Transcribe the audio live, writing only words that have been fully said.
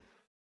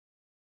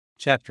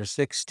Chapter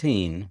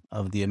 16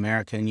 of the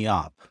American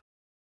Yawp,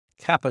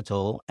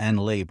 Capital and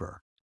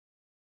Labor.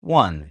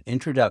 1.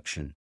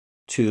 Introduction.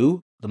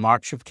 2. The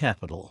March of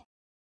Capital.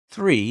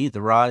 3.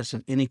 The Rise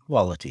of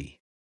Inequality.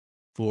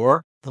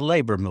 4. The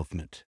Labor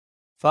Movement.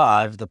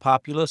 5. The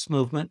Populist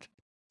Movement.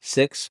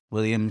 6.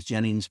 William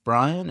Jennings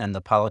Bryan and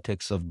the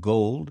Politics of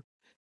Gold.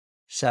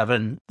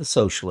 7. The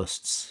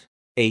Socialists.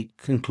 8.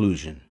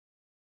 Conclusion.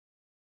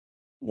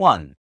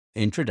 1.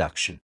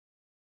 Introduction.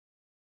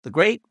 The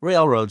Great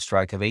Railroad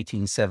Strike of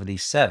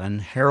 1877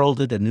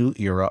 heralded a new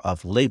era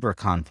of labor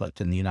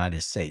conflict in the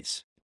United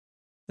States.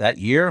 That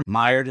year,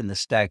 mired in the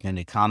stagnant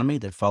economy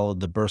that followed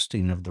the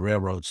bursting of the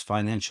railroad's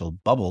financial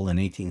bubble in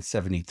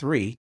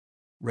 1873,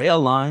 rail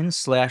lines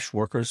slashed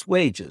workers'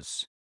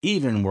 wages.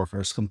 Even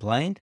workers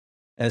complained,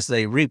 as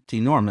they reaped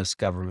enormous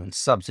government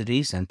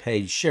subsidies and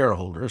paid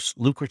shareholders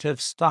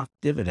lucrative stock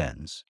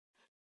dividends.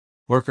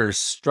 Workers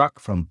struck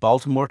from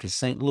Baltimore to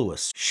St.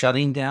 Louis,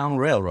 shutting down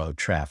railroad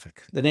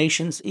traffic, the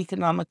nation's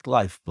economic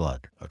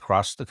lifeblood,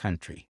 across the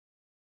country.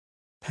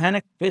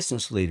 Panicked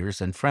business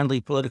leaders and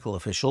friendly political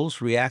officials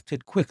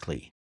reacted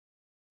quickly.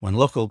 When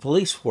local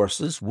police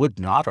forces would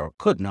not or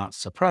could not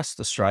suppress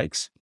the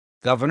strikes,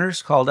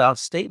 governors called out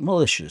state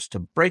militias to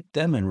break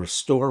them and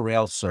restore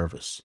rail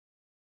service.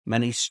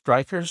 Many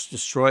strikers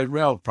destroyed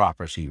rail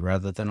property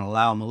rather than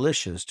allow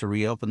militias to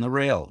reopen the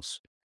rails.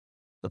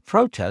 The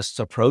protests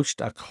approached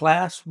a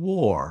class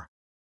war.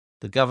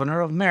 The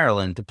governor of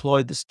Maryland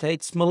deployed the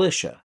state's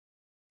militia.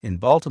 In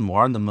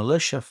Baltimore, the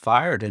militia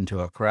fired into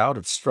a crowd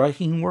of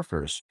striking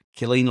workers,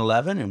 killing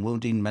 11 and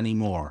wounding many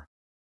more.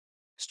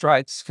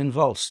 Strikes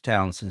convulsed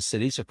towns and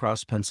cities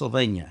across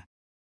Pennsylvania.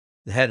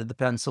 The head of the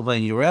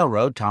Pennsylvania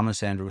Railroad,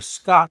 Thomas Andrew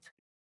Scott,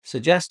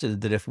 suggested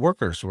that if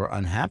workers were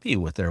unhappy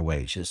with their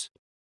wages,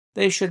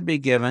 they should be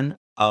given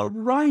a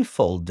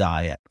rifle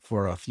diet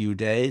for a few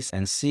days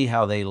and see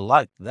how they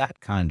liked that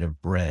kind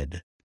of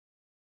bread.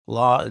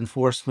 Law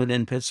enforcement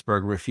in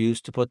Pittsburgh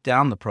refused to put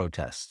down the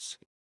protests,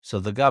 so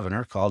the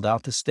governor called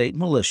out the state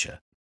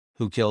militia,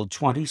 who killed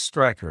 20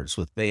 strikers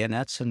with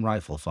bayonets and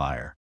rifle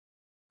fire.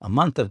 A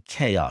month of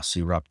chaos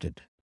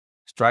erupted.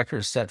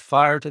 Strikers set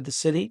fire to the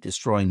city,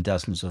 destroying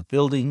dozens of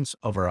buildings,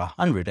 over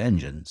 100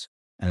 engines,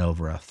 and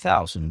over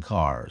 1,000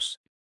 cars.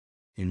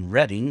 In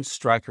Reading,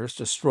 strikers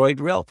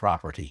destroyed rail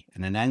property,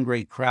 and an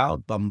angry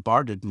crowd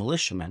bombarded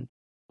militiamen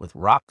with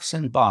rocks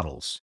and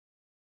bottles.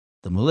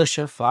 The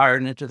militia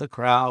fired into the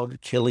crowd,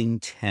 killing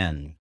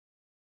 10.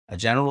 A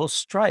general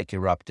strike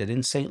erupted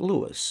in St.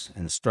 Louis,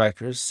 and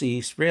strikers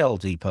seized rail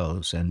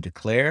depots and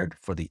declared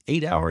for the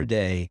 8-hour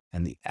day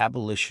and the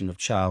abolition of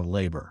child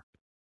labor.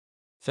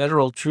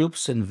 Federal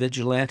troops and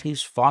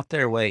vigilantes fought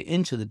their way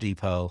into the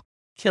depot,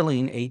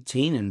 killing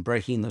 18 and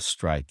breaking the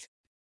strike.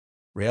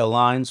 Rail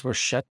lines were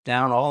shut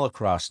down all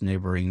across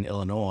neighboring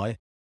Illinois,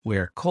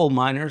 where coal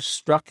miners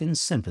struck in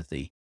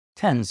sympathy.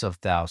 Tens of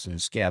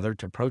thousands gathered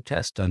to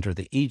protest under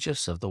the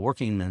aegis of the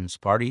Workingmen's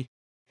Party,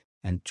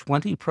 and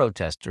 20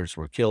 protesters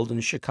were killed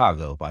in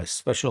Chicago by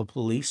special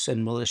police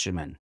and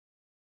militiamen.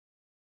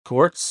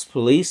 Courts,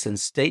 police, and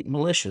state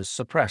militias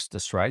suppressed the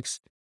strikes,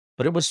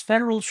 but it was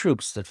federal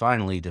troops that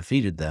finally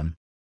defeated them.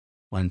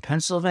 When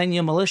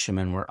Pennsylvania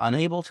militiamen were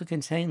unable to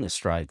contain the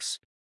strikes,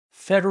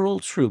 federal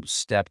troops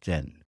stepped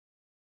in.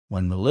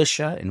 When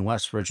militia in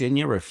West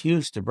Virginia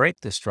refused to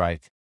break the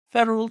strike,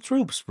 federal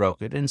troops broke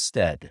it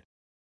instead.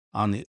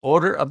 On the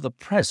order of the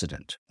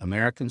president,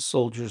 American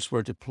soldiers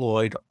were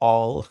deployed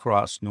all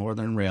across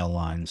northern rail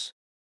lines.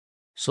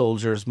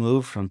 Soldiers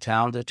moved from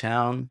town to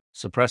town,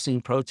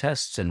 suppressing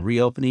protests and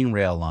reopening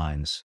rail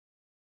lines.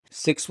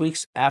 6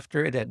 weeks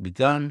after it had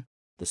begun,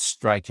 the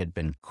strike had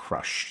been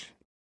crushed.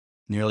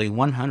 Nearly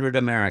 100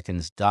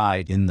 Americans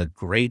died in the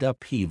Great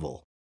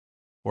Upheaval.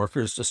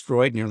 Workers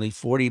destroyed nearly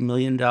 $40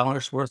 million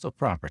worth of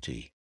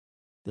property.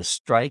 The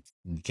strike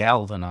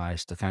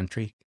galvanized the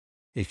country.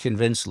 It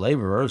convinced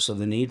laborers of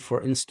the need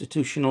for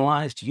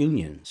institutionalized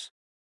unions,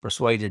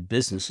 persuaded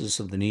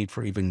businesses of the need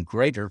for even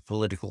greater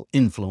political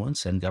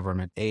influence and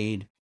government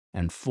aid,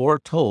 and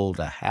foretold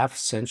a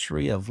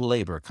half-century of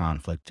labor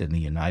conflict in the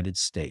United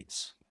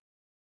States.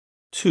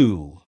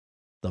 2.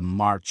 The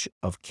March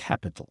of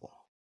Capital.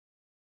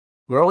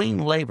 Growing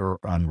labor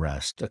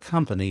unrest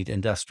accompanied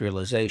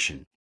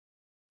industrialization.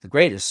 The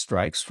greatest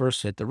strikes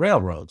first hit the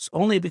railroads,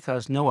 only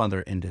because no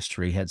other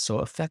industry had so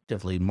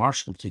effectively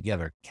marshaled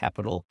together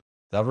capital,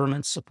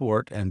 government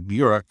support, and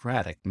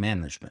bureaucratic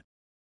management.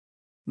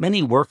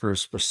 Many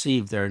workers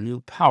perceived their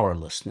new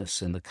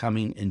powerlessness in the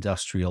coming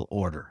industrial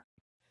order.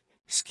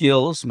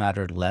 Skills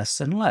mattered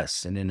less and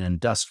less in an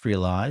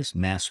industrialized,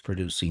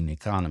 mass-producing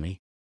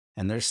economy,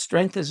 and their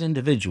strength as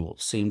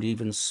individuals seemed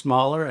even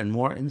smaller and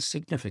more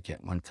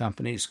insignificant when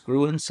companies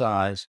grew in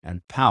size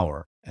and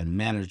power and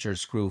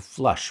managers grew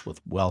flush with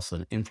wealth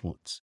and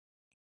influence.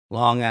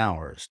 Long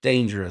hours,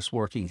 dangerous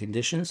working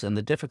conditions, and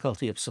the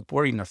difficulty of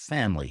supporting a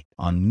family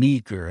on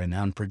meager and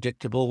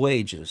unpredictable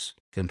wages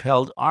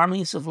compelled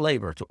armies of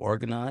labor to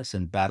organize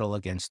and battle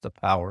against the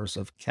powers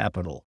of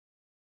capital.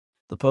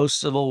 The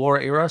post-Civil War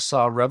era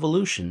saw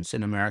revolutions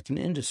in American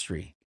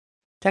industry.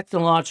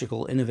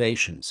 Technological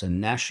innovations and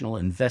national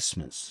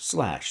investments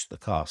slashed the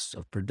costs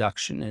of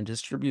production and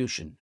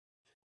distribution.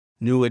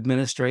 New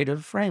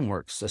administrative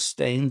frameworks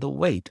sustained the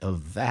weight of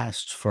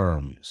vast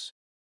firms.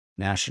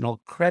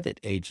 National credit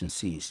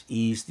agencies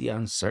eased the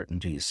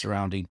uncertainties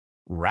surrounding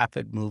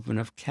rapid movement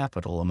of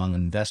capital among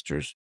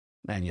investors,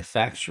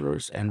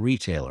 manufacturers, and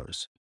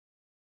retailers.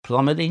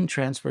 Plummeting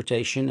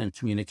transportation and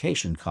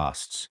communication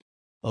costs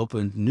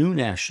opened new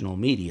national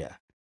media,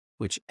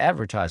 which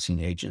advertising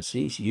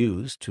agencies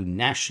used to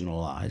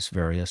nationalize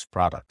various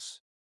products.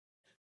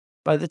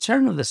 By the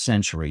turn of the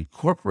century,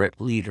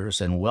 corporate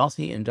leaders and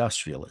wealthy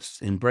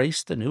industrialists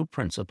embraced the new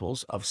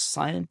principles of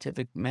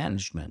scientific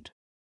management,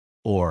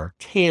 or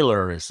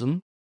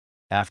Taylorism,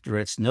 after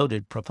its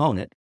noted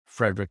proponent,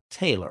 Frederick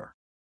Taylor.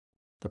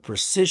 The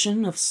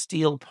precision of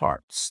steel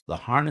parts, the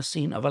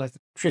harnessing of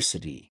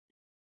electricity,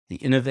 the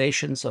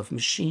innovations of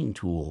machine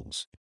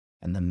tools,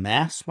 and the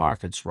mass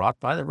markets wrought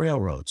by the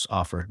railroads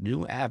offered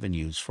new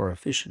avenues for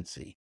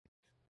efficiency.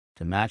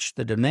 To match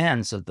the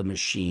demands of the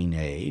machine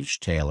age,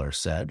 Taylor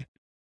said,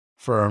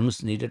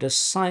 firms needed a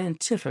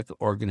scientific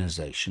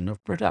organization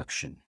of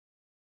production.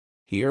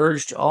 He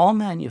urged all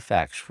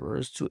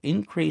manufacturers to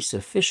increase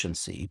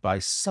efficiency by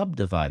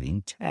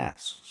subdividing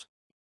tasks.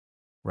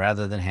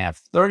 Rather than have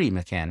 30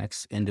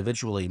 mechanics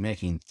individually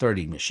making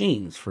 30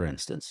 machines, for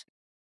instance,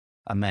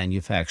 a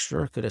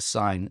manufacturer could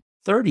assign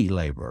 30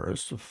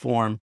 laborers to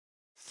perform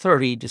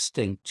 30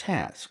 distinct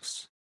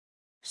tasks.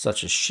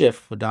 Such a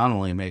shift would not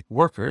only make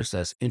workers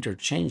as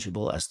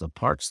interchangeable as the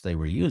parts they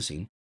were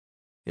using,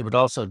 it would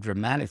also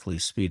dramatically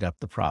speed up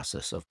the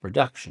process of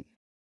production.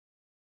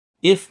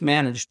 If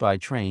managed by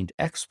trained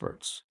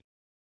experts,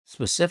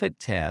 specific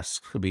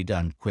tasks could be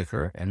done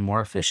quicker and more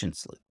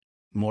efficiently.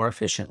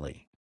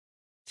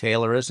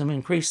 Taylorism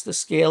increased the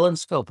scale and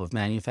scope of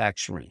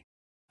manufacturing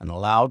and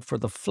allowed for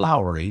the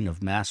flowering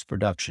of mass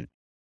production.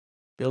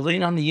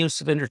 Building on the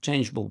use of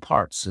interchangeable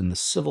parts in the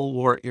Civil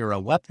War-era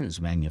weapons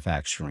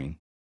manufacturing,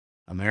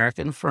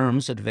 American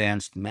firms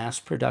advanced mass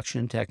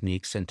production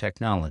techniques and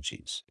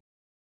technologies.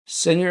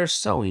 Singer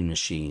sewing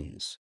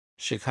machines,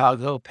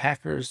 Chicago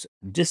Packers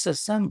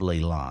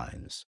disassembly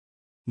lines,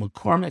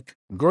 McCormick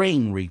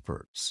grain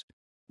reapers,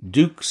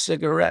 Duke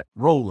cigarette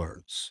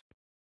rollers,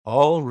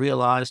 all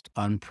realized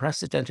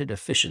unprecedented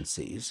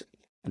efficiencies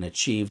and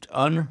achieved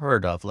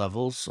unheard-of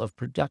levels of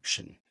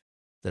production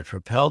that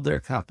propelled their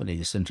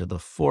companies into the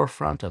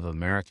forefront of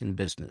American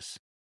business.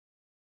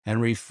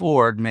 Henry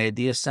Ford made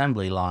the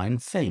assembly line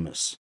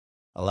famous,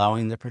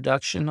 allowing the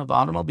production of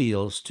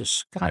automobiles to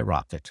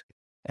skyrocket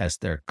as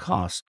their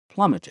costs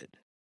plummeted.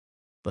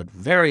 But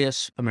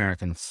various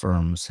American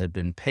firms had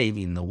been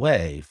paving the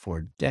way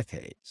for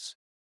decades.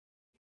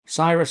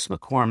 Cyrus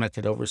McCormick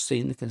had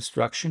overseen the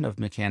construction of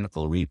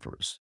mechanical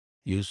reapers,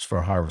 used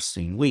for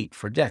harvesting wheat,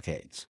 for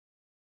decades.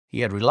 He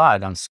had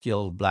relied on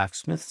skilled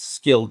blacksmiths,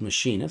 skilled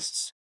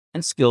machinists,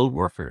 and skilled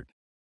woodworkers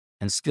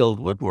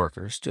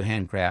to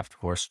handcraft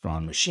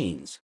horse-drawn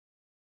machines.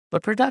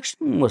 But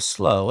production was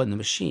slow and the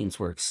machines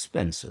were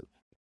expensive.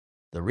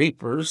 The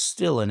reapers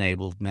still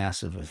enabled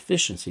massive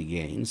efficiency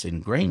gains in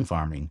grain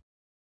farming,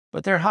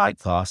 but their high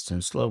costs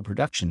and slow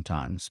production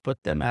times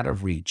put them out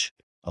of reach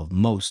of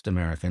most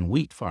American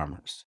wheat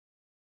farmers.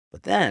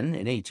 But then,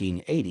 in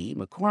 1880,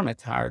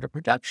 McCormick hired a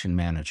production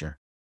manager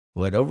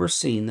who had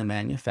overseen the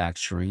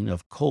manufacturing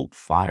of Colt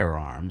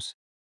firearms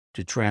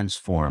to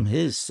transform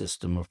his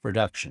system of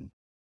production.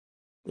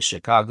 The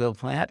Chicago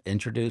plant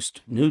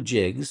introduced new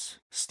jigs,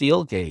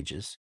 steel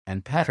gauges,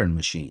 and pattern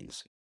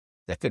machines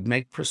that could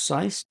make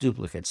precise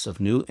duplicates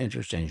of new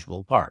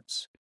interchangeable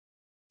parts.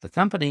 The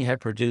company had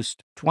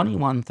produced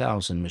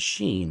 21,000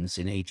 machines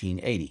in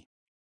 1880.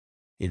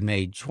 It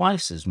made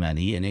twice as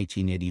many in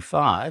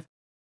 1885,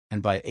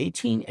 and by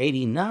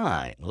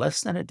 1889,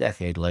 less than a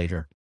decade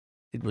later,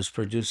 it was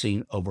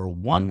producing over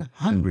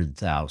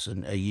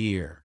 100,000 a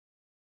year.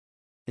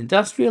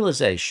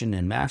 Industrialization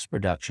and mass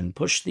production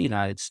pushed the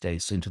United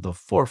States into the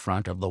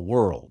forefront of the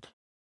world.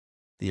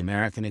 The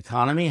American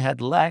economy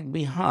had lagged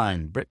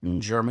behind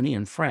Britain, Germany,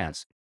 and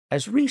France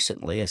as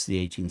recently as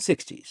the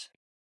 1860s.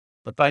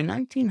 But by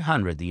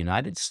 1900, the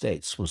United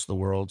States was the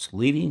world's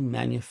leading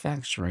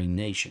manufacturing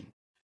nation.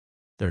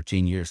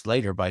 13 years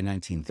later, by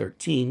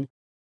 1913,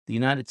 the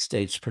United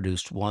States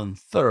produced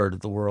one-third of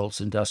the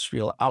world's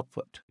industrial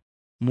output,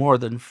 more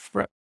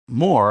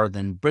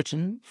than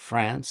Britain,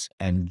 France,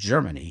 and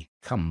Germany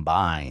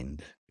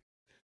combined.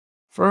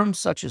 Firms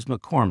such as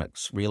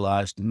McCormick's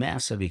realized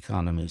massive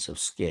economies of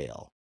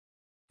scale.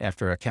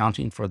 After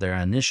accounting for their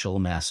initial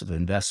massive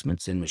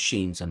investments in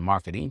machines and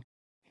marketing,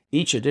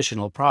 each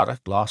additional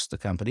product lost the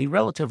company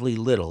relatively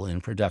little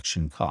in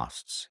production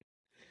costs.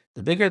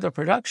 The bigger the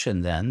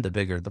production, then, the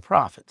bigger the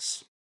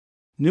profits.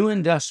 New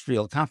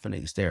industrial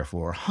companies,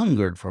 therefore,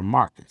 hungered for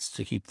markets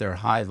to keep their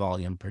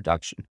high-volume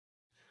production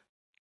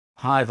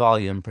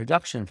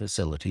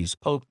facilities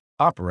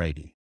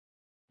operating.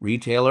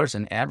 Retailers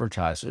and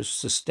advertisers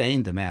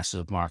sustained the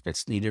massive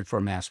markets needed for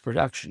mass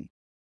production,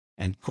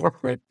 and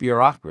corporate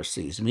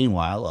bureaucracies,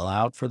 meanwhile,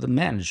 allowed for the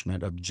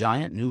management of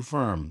giant new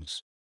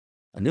firms.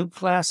 A new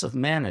class of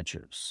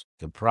managers,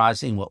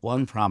 comprising what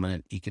one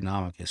prominent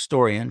economic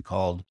historian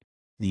called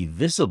the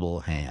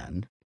visible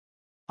hand,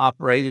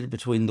 operated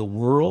between the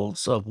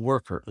worlds of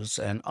workers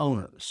and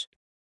owners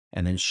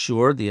and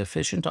ensured the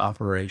efficient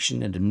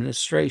operation and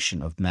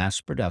administration of mass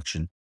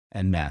production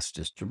and mass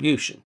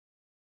distribution.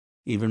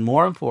 Even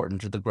more important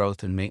to the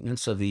growth and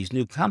maintenance of these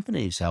new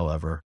companies,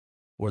 however,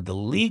 were the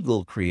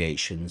legal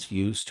creations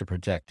used to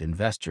protect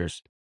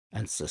investors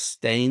and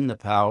sustain the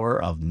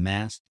power of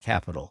mass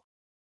capital.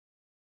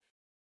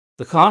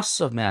 The costs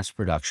of mass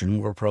production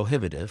were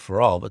prohibitive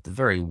for all but the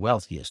very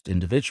wealthiest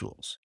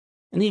individuals,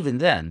 and even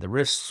then the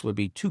risks would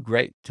be too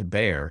great to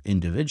bear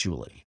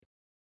individually.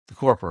 The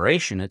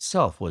corporation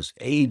itself was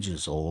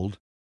ages old,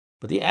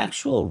 but the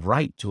actual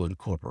right to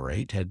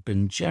incorporate had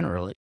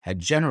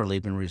generally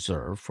been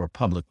reserved for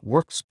public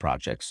works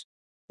projects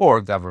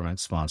or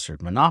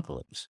government-sponsored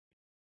monopolies.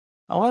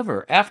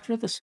 However, after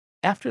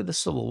the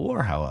Civil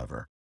War,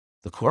 however,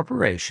 the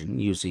corporation,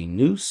 using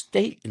new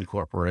state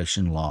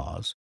incorporation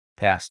laws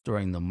passed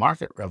during the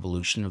market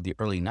revolution of the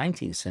early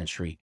 19th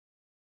century,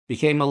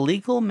 became a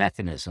legal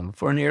mechanism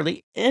for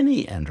nearly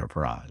any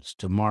enterprise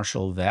to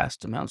marshal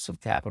vast amounts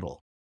of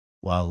capital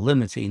while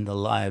limiting the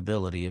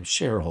liability of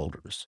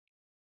shareholders.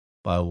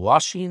 By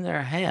washing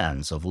their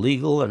hands of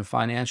legal and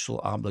financial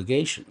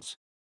obligations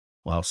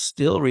while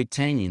still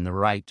retaining the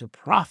right to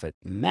profit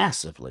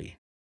massively,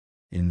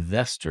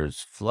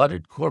 investors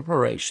flooded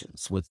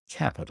corporations with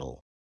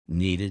capital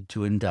needed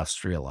to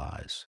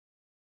industrialize.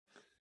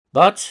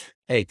 But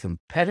a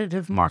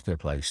competitive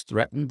marketplace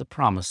threatened the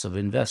promise of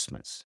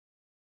investments.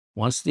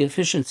 Once the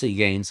efficiency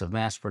gains of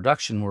mass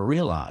production were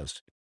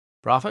realized,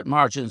 profit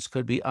margins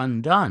could be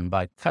undone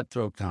by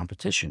cutthroat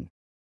competition,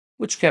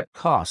 which kept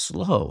costs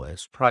low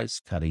as price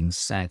cutting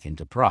sank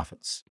into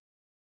profits.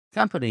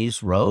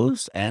 Companies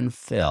rose and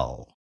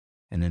fell,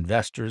 and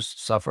investors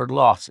suffered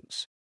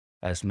losses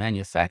as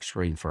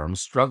manufacturing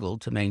firms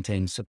struggled to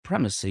maintain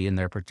supremacy in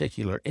their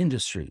particular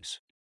industries.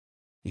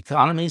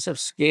 Economies of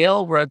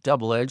scale were a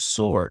double-edged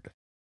sword.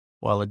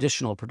 While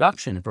additional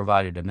production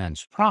provided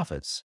immense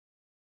profits,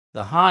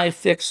 the high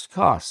fixed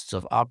costs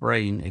of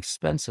operating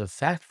expensive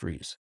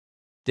factories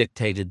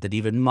dictated that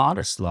even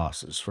modest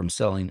losses from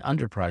selling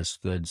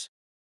underpriced goods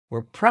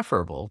were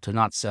preferable to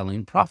not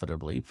selling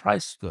profitably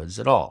priced goods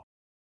at all.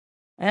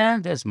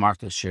 And as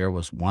market share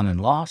was won and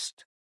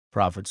lost,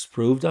 profits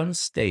proved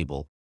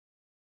unstable.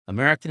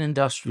 American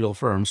industrial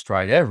firms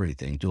tried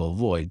everything to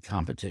avoid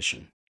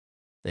competition.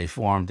 They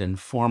formed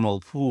informal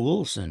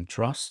pools and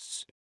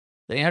trusts.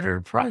 They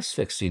entered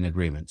price-fixing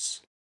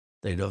agreements.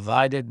 They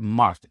divided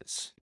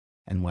markets,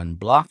 and when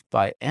blocked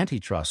by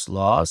antitrust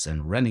laws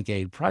and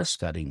renegade price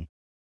cutting,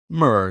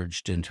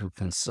 merged into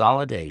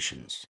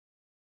consolidations.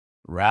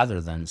 Rather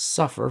than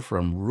suffer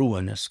from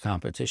ruinous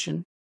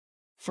competition,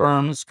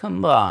 firms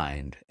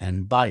combined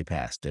and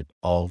bypassed it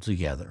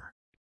altogether.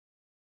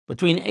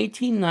 Between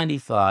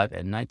 1895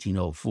 and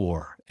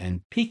 1904,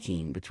 and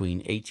peaking between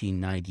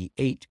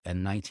 1898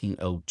 and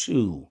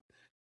 1902,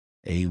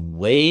 a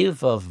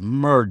wave of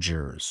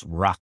mergers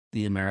rocked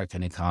the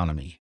American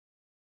economy.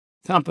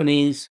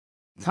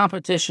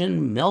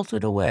 Competition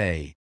melted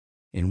away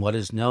in what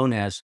is known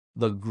as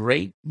the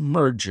Great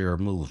Merger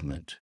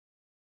Movement.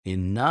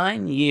 In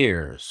 9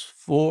 years,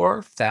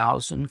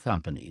 4,000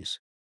 companies,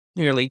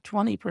 nearly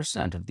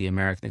 20% of the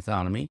American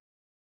economy,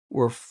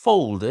 were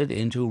folded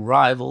into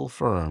rival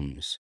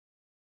firms.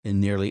 In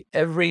nearly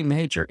every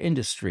major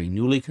industry,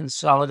 newly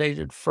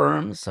consolidated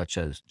firms such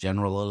as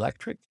General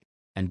Electric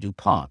and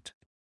DuPont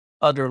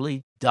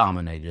utterly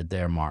dominated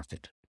their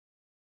market.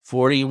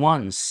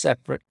 41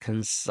 separate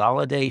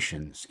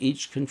consolidations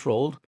each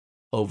controlled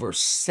over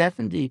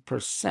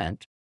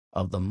 70%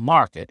 of the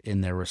market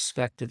in their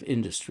respective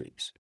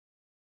industries.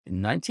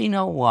 In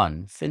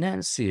 1901,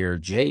 financier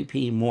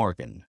J.P.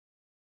 Morgan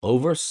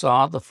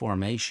oversaw the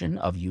formation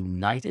of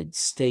United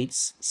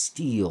States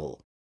Steel,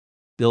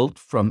 built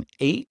from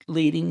 8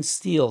 leading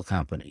steel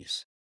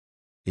companies.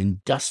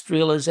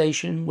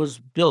 Industrialization was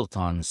built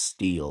on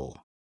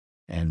steel,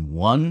 and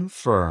one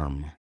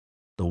firm,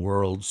 the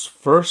world's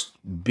first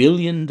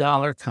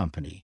billion-dollar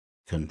company,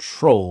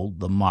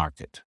 controlled the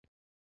market.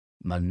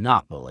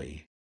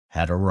 Monopoly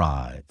had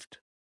arrived.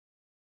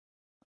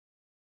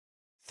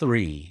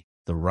 3.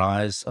 The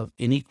rise of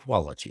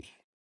inequality.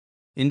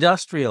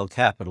 Industrial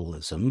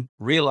capitalism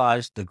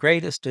realized the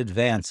greatest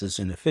advances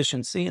in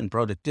efficiency and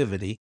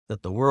productivity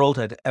that the world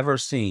had ever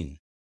seen.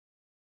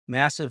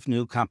 Massive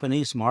new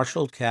companies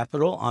marshaled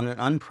capital on an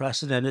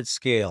unprecedented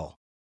scale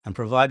and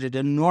provided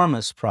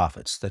enormous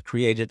profits that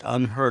created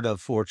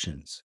unheard-of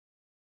fortunes.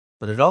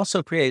 But it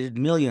also created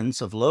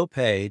millions of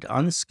low-paid,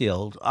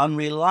 unskilled,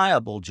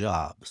 unreliable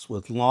jobs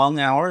with long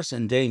hours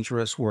and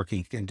dangerous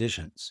working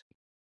conditions.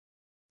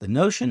 The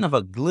notion of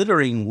a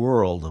glittering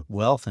world of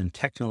wealth and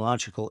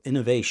technological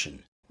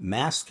innovation,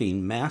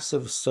 masking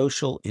massive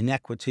social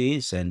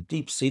inequities and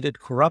deep-seated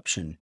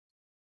corruption,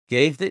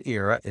 gave the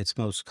era its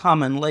most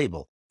common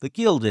label, the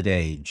Gilded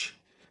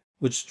Age,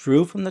 which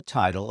drew from the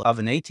title of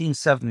an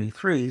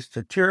 1873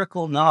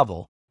 satirical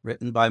novel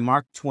written by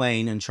Mark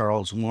Twain and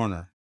Charles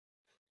Warner.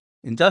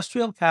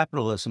 Industrial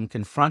capitalism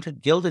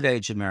confronted Gilded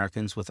Age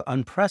Americans with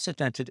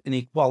unprecedented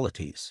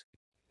inequalities.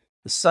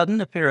 The sudden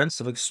appearance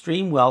of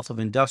extreme wealth of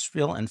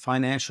industrial and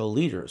financial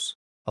leaders,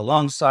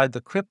 alongside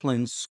the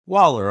crippling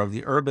squalor of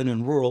the urban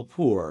and rural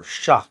poor,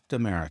 shocked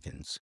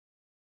Americans.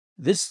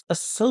 This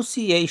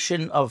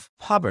association of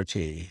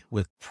poverty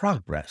with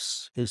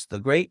progress is the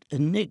great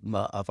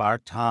enigma of our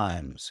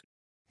times,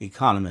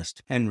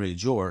 economist Henry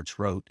George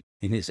wrote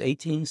in his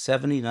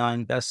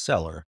 1879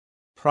 bestseller,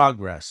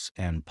 Progress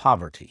and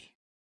Poverty.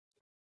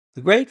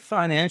 The great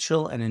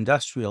financial and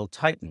industrial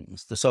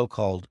titans, the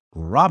so-called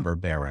robber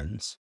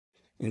barons,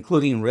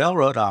 including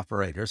railroad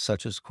operators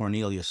such as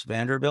Cornelius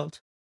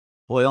Vanderbilt,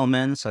 oil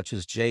men such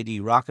as J.D.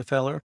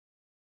 Rockefeller,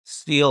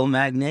 steel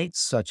magnates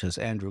such as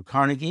Andrew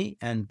Carnegie,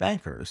 and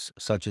bankers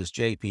such as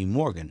J.P.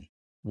 Morgan,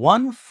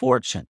 won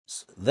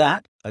fortunes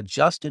that,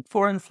 adjusted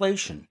for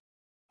inflation,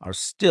 are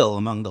still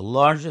among the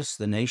largest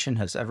the nation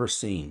has ever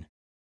seen.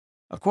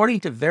 According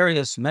to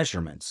various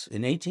measurements,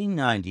 in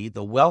 1890,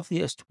 the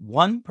wealthiest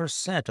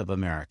 1% of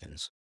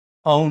Americans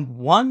owned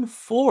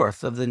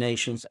one-fourth of the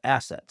nation's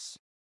assets.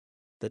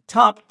 The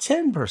top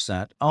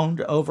 10%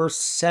 owned over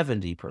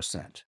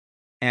 70%,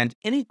 and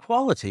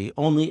inequality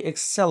only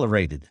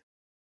accelerated.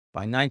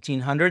 By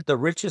 1900, the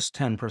richest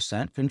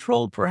 10%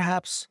 controlled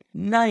perhaps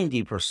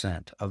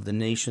 90% of the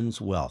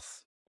nation's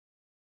wealth.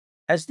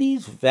 As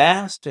these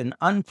vast and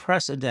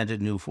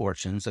unprecedented new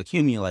fortunes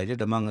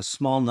accumulated among a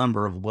small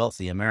number of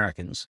wealthy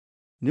Americans,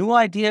 new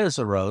ideas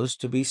arose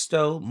to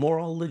bestow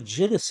moral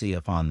legitimacy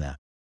upon them.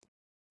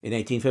 In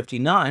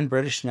 1859,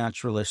 British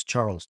naturalist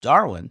Charles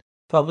Darwin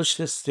published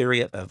his theory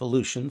of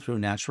evolution through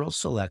natural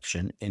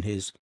selection in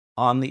his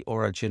On the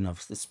Origin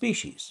of the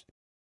Species.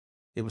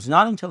 It was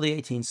not until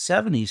the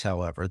 1870s,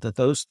 however, that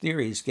those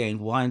theories gained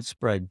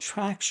widespread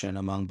traction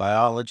among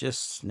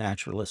biologists,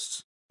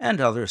 naturalists, and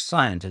other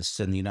scientists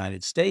in the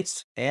United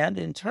States, and,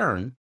 in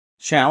turn,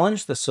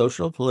 challenged the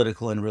social,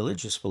 political, and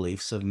religious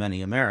beliefs of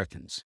many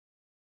Americans.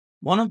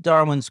 One of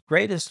Darwin's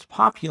greatest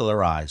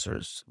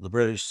popularizers, the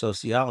British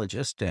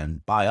sociologist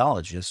and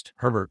biologist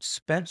Herbert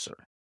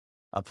Spencer,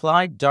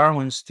 applied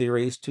Darwin's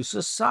theories to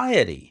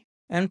society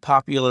and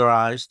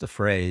popularized the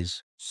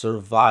phrase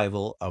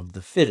survival of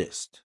the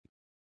fittest.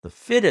 The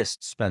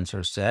fittest,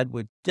 Spencer said,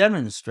 would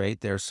demonstrate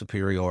their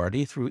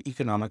superiority through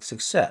economic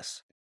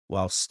success,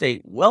 while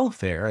state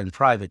welfare and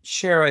private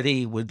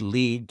charity would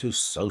lead to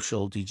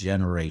social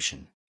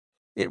degeneration.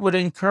 It would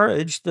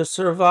encourage the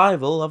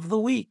survival of the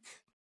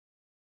weak.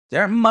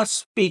 There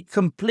must be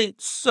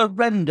complete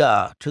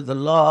surrender to the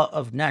law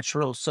of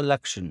natural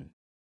selection,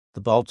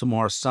 the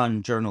Baltimore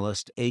Sun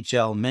journalist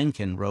H.L.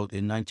 Mencken wrote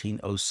in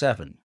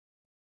 1907.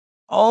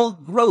 All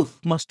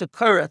growth must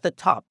occur at the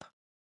top.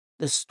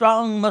 The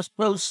strong must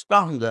grow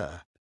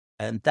stronger,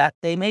 and that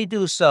they may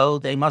do so,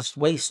 they must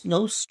waste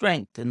no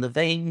strength in the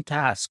vain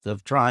task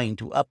of trying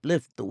to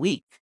uplift the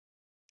weak.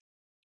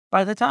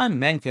 By the time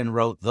Mencken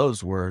wrote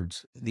those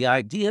words, the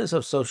ideas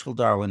of social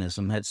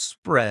Darwinism had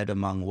spread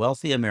among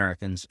wealthy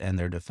Americans and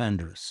their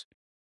defenders.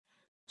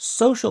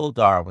 Social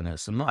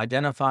Darwinism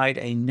identified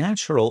a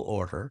natural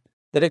order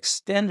that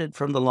extended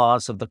from the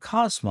laws of the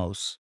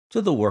cosmos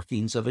to the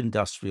workings of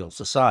industrial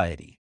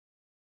society.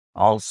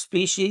 All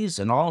species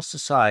and all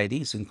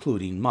societies,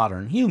 including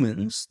modern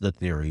humans, the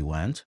theory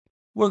went,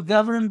 were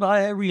governed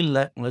by a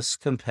relentless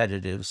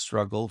competitive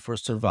struggle for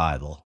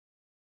survival.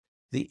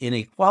 The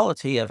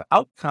inequality of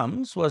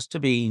outcomes was to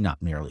be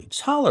not merely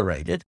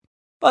tolerated,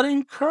 but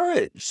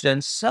encouraged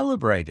and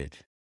celebrated.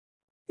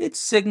 It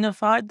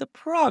signified the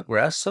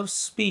progress of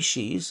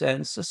species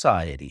and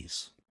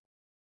societies.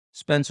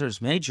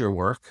 Spencer's major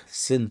work,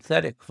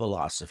 Synthetic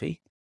Philosophy,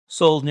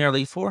 sold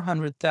nearly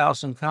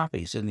 400,000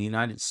 copies in the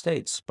United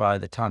States by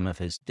the time of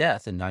his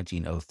death in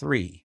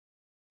 1903.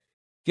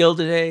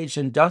 Gilded Age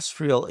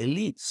industrial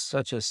elites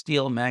such as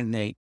steel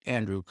magnate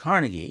Andrew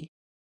Carnegie,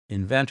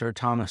 inventor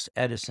Thomas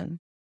Edison,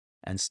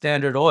 and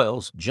Standard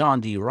Oil's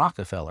John D.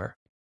 Rockefeller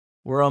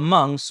were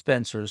among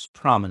Spencer's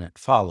prominent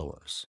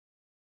followers.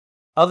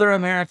 Other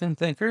American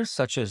thinkers,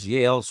 such as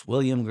Yale's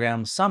William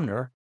Graham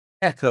Sumner,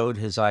 echoed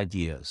his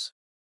ideas.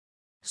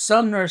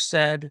 Sumner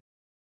said,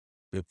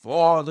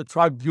 "Before the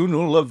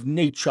tribunal of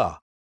nature,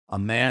 a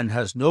man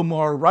has no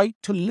more right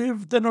to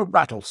live than a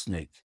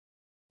rattlesnake.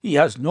 He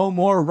has no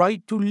more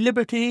right to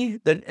liberty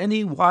than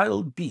any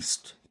wild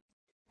beast.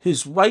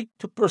 His right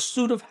to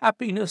pursuit of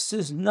happiness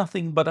is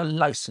nothing but a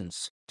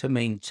license to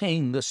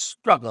maintain the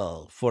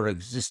struggle for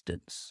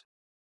existence."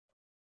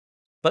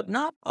 But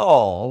not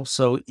all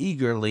so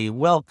eagerly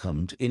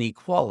welcomed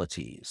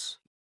inequalities.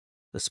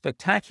 The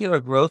spectacular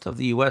growth of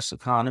the U.S.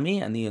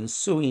 economy and the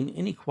ensuing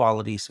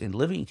inequalities in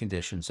living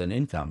conditions and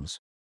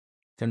incomes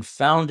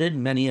confounded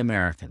many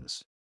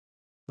Americans.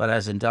 But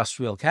as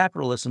industrial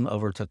capitalism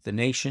overtook the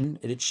nation,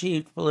 it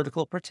achieved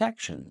political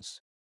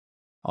protections.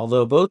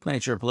 Although both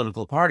major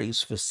political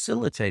parties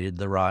facilitated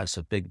the rise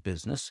of big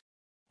business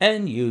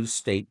and used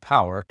state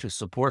power to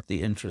support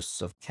the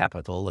interests of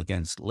capital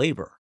against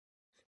labor,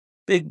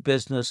 big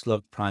business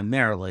looked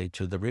primarily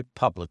to the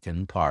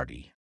Republican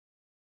Party.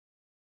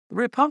 The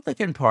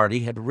Republican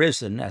Party had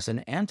risen as an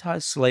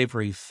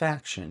anti-slavery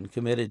faction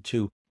committed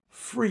to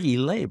free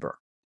labor,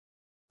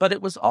 but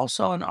it was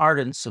also an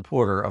ardent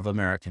supporter of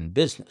American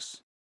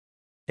business.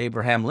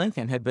 Abraham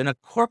Lincoln had been a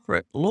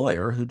corporate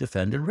lawyer who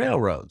defended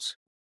railroads.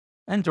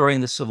 And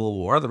during the Civil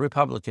War, the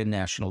Republican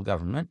national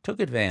government took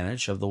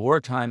advantage of the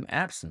wartime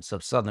absence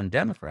of Southern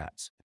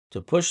Democrats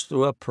to push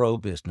through a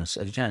pro-business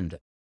agenda.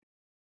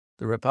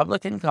 The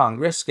Republican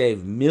Congress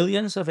gave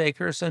millions of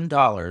acres and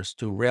dollars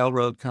to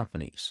railroad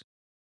companies.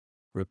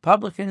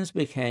 Republicans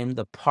became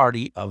the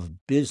party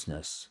of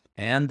business,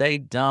 and they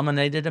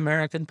dominated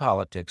American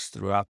politics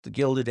throughout the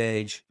Gilded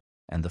Age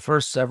and the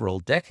first several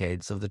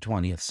decades of the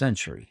 20th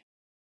century.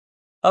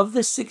 Of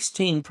the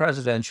 16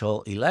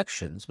 presidential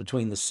elections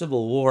between the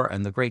Civil War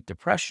and the Great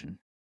Depression,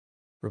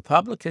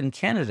 Republican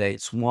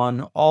candidates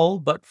won all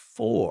but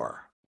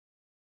 4.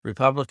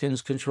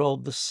 Republicans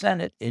controlled the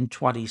Senate in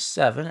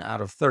 27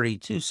 out of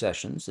 32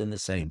 sessions in the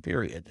same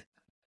period.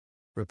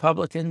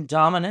 Republican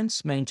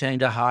dominance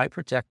maintained a high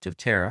protective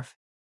tariff,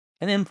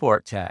 an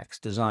import tax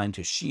designed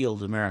to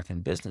shield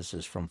American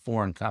businesses from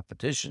foreign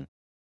competition.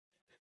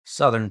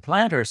 Southern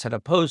planters had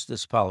opposed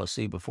this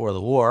policy before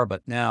the war,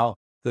 but now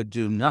could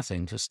do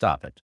nothing to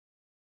stop it.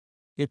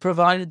 It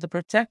provided the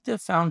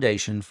protective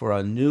foundation for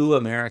a new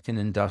American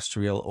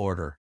industrial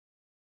order,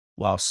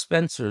 while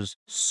Spencer's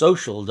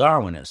social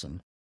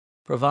Darwinism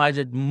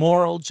provided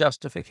moral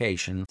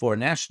justification for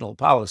national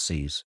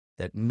policies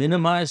that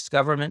minimized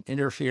government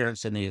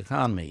interference in the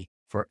economy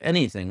for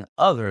anything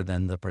other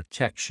than the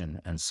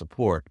protection and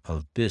support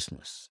of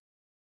business.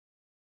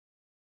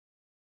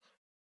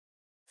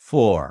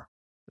 4.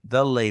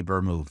 The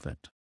labor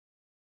movement.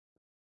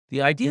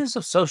 The ideas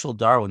of social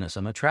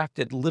Darwinism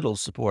attracted little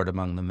support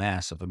among the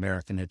mass of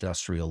American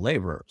industrial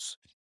laborers.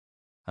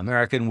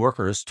 American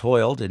workers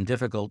toiled in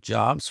difficult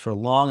jobs for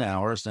long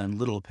hours and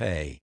little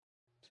pay.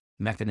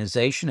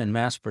 Mechanization and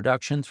mass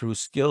production threw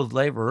skilled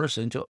laborers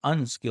into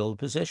unskilled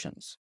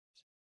positions.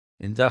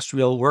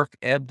 Industrial work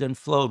ebbed and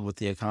flowed with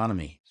the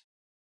economy.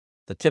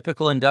 The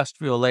typical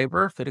industrial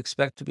laborer could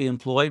expect to be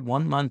employed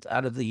 1 month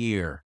out of the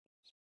year.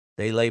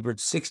 They labored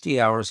 60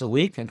 hours a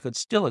week and could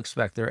still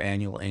expect their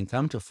annual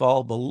income to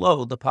fall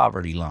below the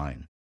poverty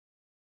line.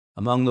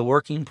 Among the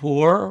working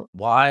poor,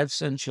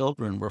 wives and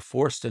children were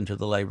forced into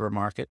the labor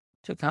market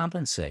to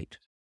compensate.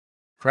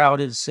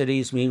 Crowded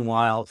cities,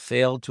 meanwhile,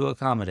 failed to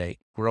accommodate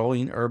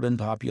growing urban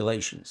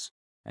populations,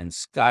 and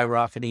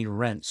skyrocketing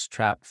rents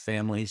trapped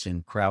families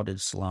in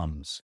crowded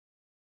slums.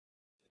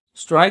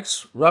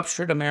 Strikes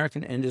ruptured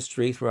American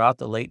industry throughout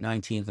the late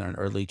 19th and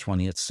early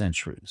 20th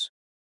centuries.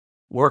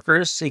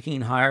 Workers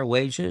seeking higher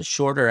wages,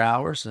 shorter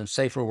hours, and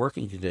safer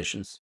working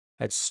conditions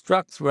had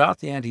struck throughout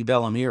the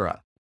antebellum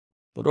era,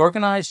 but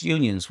organized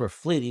unions were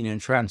fleeting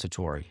and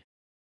transitory.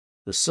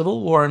 The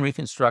Civil War and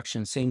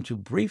Reconstruction seemed to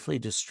briefly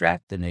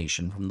distract the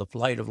nation from the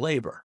plight of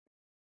labor,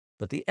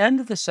 but the end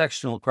of the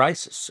sectional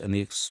crisis and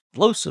the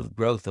explosive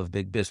growth of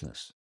big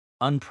business,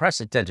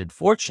 unprecedented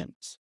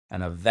fortunes,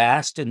 and a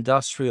vast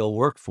industrial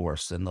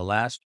workforce in the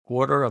last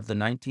quarter of the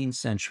 19th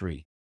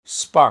century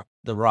sparked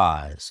the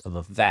rise of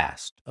a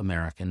vast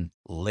American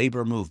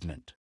labor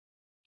movement.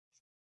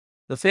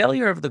 The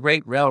failure of the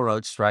Great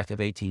Railroad Strike of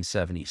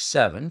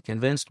 1877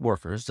 convinced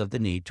workers of the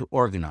need to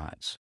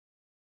organize.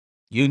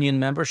 Union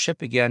membership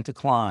began to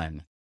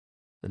climb.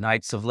 The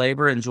Knights of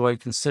Labor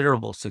enjoyed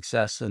considerable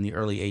success in the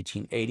early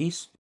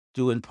 1880s,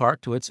 due in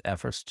part to its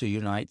efforts to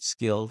unite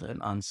skilled and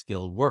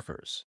unskilled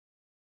workers.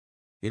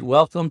 It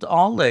welcomed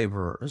all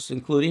laborers,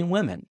 including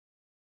women.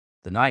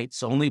 The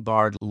Knights only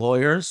barred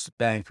lawyers,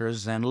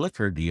 bankers, and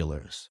liquor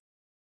dealers.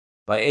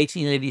 By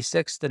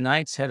 1886, the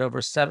Knights had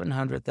over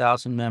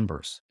 700,000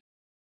 members.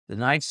 The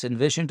Knights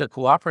envisioned a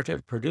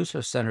cooperative,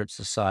 producer-centered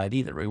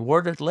society that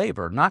rewarded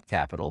labor, not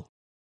capital.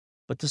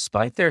 But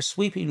despite their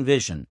sweeping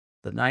vision,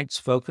 the Knights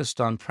focused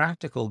on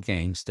practical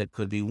gains that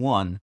could be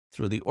won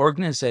through the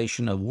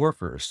organization of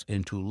workers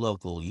into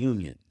local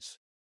unions.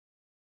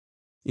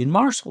 In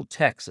Marshall,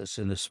 Texas,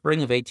 in the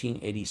spring of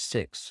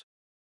 1886,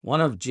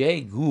 one of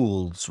Jay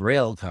Gould's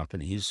rail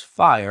companies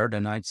fired a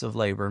Knights of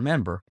Labor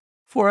member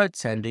for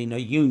attending a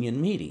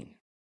union meeting.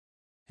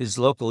 His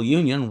local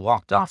union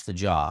walked off the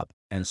job,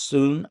 and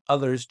soon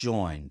others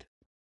joined.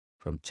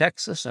 From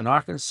Texas and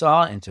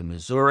Arkansas into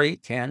Missouri,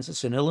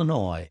 Kansas, and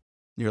Illinois,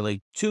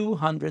 nearly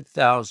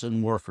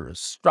 200,000 workers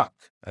struck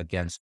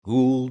against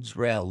Gould's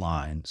rail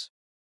lines.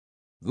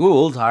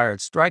 Gould hired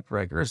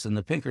strikebreakers in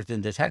the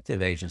Pinkerton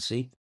Detective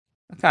Agency,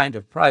 a kind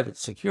of private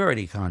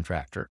security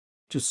contractor,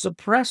 to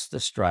suppress the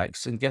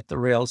strikes and get the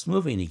rails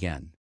moving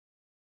again.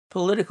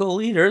 Political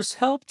leaders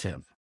helped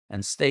him,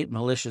 and state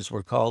militias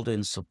were called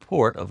in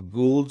support of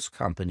Gould's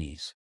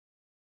companies.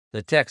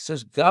 The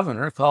Texas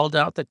governor called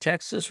out the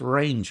Texas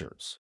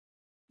Rangers.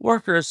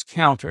 Workers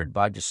countered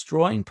by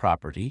destroying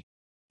property,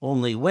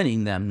 only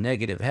winning them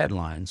negative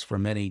headlines, for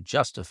many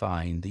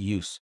justifying the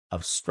use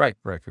of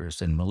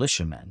strikebreakers and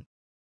militiamen.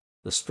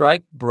 The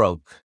strike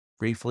broke,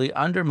 briefly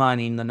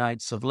undermining the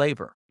Knights of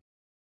Labor,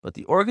 but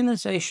the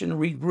organization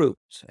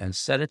regrouped and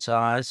set its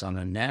eyes on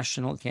a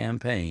national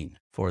campaign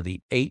for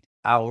the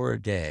 8-hour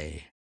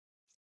day.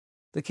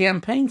 The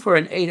campaign for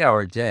an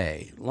 8-hour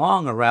day,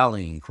 long a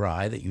rallying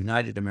cry that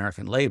united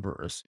American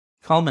laborers,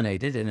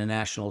 culminated in a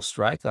national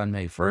strike on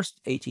May 1st,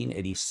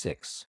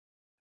 1886.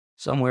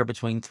 Somewhere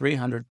between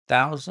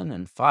 300,000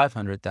 and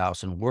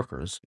 500,000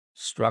 workers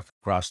struck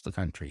across the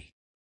country.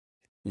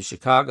 In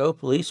Chicago,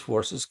 police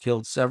forces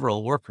killed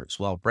several workers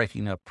while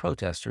breaking up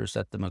protesters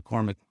at the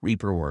McCormick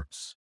Reaper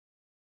Works.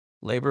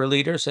 Labor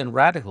leaders and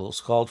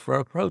radicals called for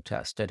a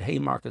protest at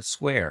Haymarket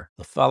Square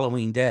the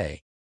following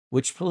day,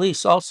 which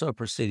police also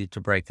proceeded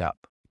to break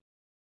up.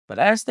 But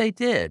as they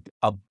did,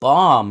 a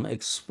bomb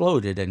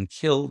exploded and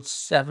killed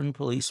 7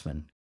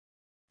 policemen.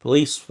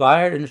 Police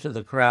fired into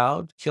the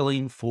crowd,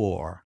 killing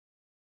 4.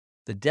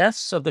 The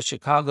deaths of the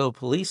Chicago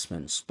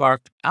policemen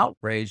sparked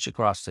outrage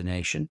across the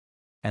nation,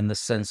 and the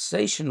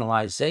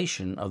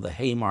sensationalization of the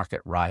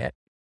Haymarket riot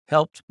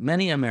helped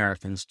many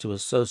Americans to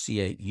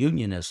associate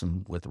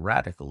unionism with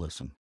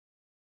radicalism.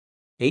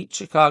 8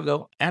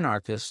 Chicago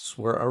anarchists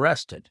were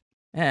arrested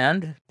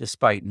and,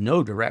 despite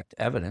no direct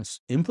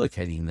evidence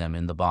implicating them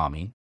in the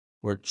bombing,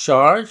 were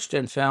charged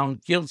and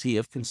found guilty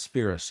of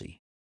conspiracy.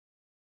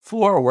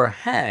 4 were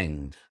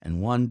hanged,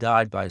 and 1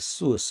 died by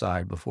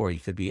suicide before he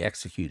could be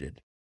executed.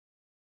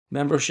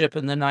 Membership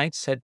in the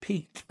Knights had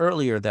peaked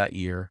earlier that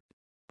year,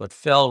 but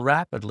fell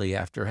rapidly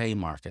after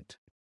Haymarket.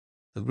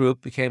 The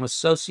group became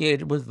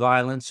associated with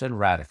violence and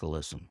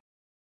radicalism.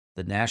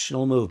 The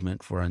national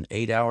movement for an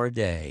 8-hour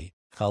day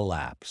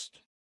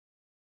collapsed.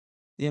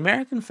 The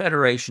American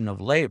Federation of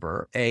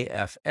Labor,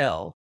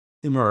 AFL,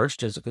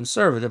 emerged as a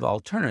conservative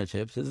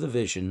alternative to the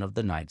vision of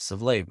the Knights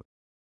of Labor.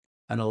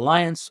 An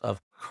alliance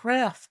of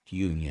craft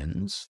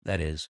unions, that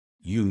is,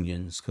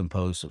 unions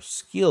composed of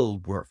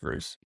skilled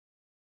workers,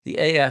 the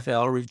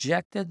AFL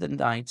rejected the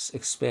Knights'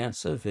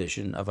 expansive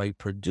vision of a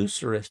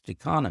producerist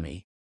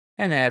economy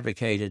and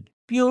advocated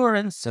pure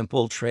and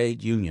simple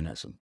trade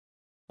unionism,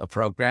 a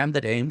program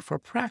that aimed for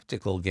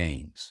practical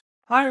gains,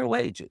 higher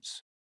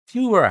wages,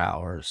 fewer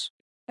hours,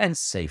 and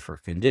safer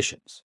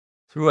conditions,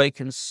 through a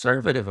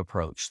conservative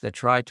approach that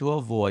tried to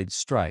avoid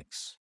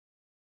strikes.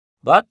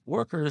 But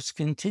workers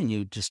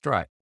continued to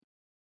strike.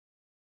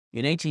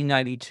 In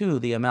 1892,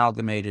 the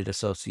Amalgamated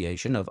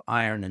Association of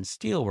Iron and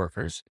Steel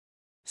Workers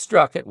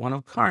struck at one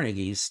of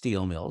Carnegie's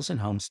steel mills in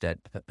Homestead,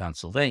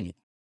 Pennsylvania.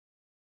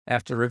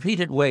 After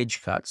repeated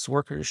wage cuts,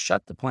 workers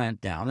shut the plant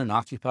down and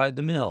occupied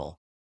the mill.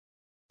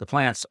 The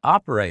plant's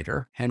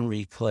operator,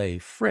 Henry Clay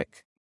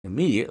Frick,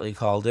 immediately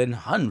called in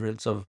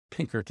hundreds of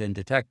Pinkerton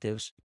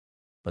detectives,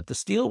 but the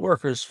steel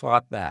workers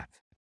fought back.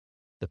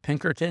 The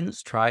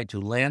Pinkertons tried to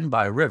land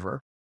by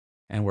river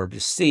and were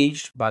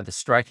besieged by the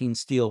striking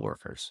steel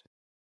workers.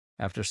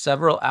 After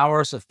several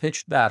hours of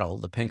pitched battle,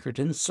 the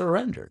Pinkertons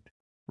surrendered,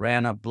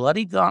 ran a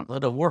bloody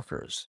gauntlet of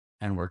workers,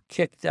 and were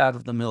kicked out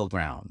of the mill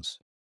grounds.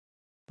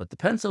 But the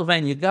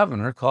Pennsylvania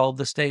governor called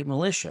the state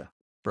militia,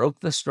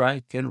 broke the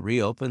strike, and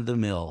reopened the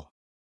mill.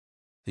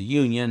 The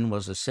Union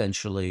was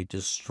essentially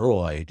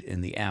destroyed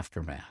in the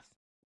aftermath.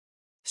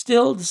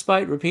 Still,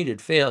 despite repeated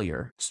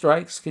failure,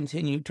 strikes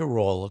continued to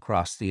roll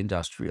across the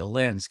industrial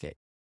landscape.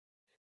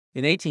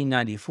 In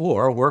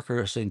 1894,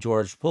 workers in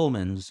George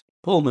Pullman's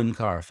Pullman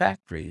car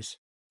factories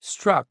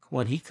struck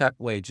when he cut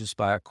wages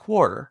by a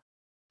quarter,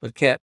 but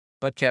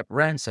kept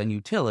rents and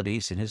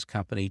utilities in his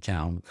company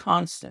town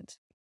constant.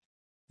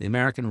 The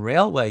American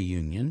Railway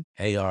Union,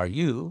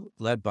 ARU,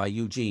 led by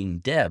Eugene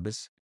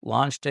Debs,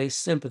 launched a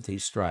sympathy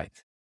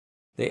strike.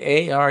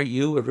 The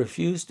ARU would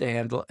refuse to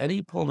handle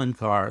any Pullman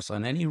cars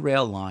on any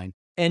rail line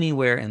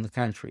anywhere in the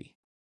country.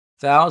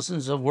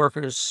 Thousands of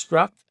workers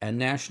struck, and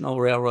national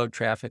railroad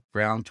traffic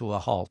ground to a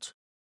halt.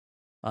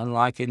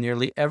 Unlike in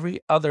nearly every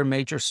other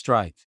major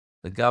strike,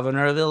 the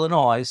governor of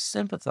Illinois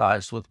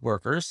sympathized with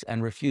workers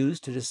and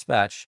refused to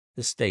dispatch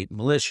the state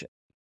militia.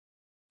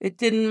 It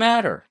didn't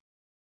matter.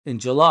 In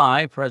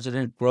July,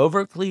 President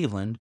Grover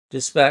Cleveland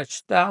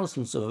dispatched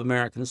thousands of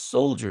American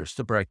soldiers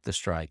to break the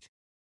strike,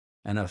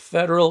 and a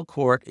federal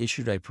court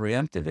issued a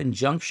preemptive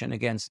injunction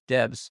against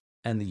Debs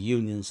and the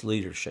union's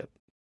leadership.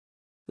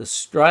 The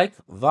strike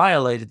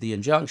violated the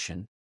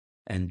injunction,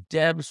 and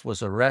Debs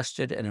was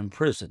arrested and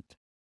imprisoned.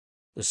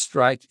 The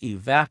strike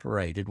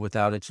evaporated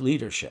without its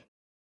leadership.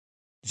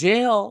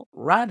 Jail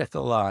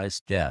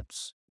radicalized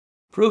Debs,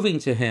 proving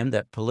to him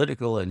that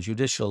political and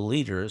judicial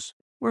leaders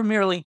were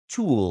merely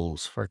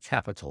tools for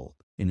capital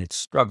in its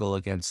struggle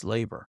against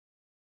labor.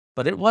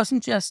 But it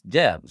wasn't just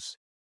Debs.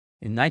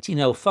 In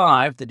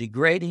 1905, the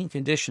degrading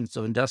conditions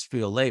of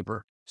industrial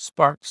labor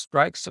sparked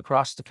strikes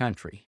across the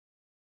country.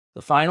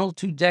 The final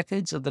 2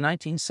 decades of the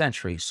 19th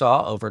century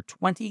saw over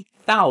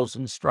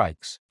 20,000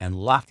 strikes and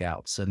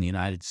lockouts in the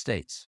United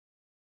States.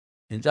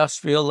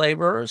 Industrial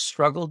laborers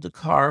struggled to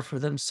carve for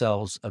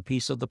themselves a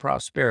piece of the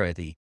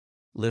prosperity,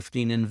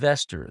 lifting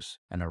investors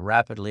and a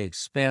rapidly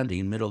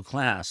expanding middle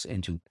class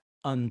into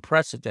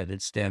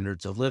unprecedented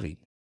standards of living.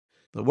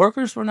 But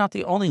workers were not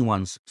the only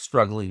ones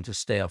struggling to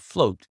stay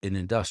afloat in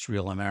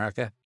industrial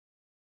America.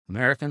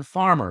 American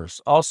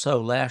farmers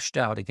also lashed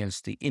out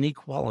against the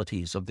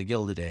inequalities of the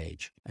Gilded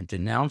Age and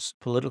denounced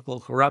political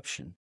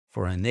corruption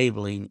for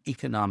enabling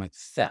economic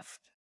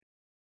theft.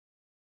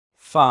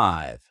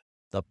 5.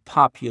 The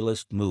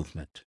populist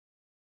movement.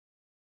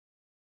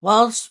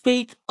 Wall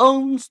Street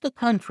owns the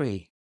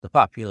country, the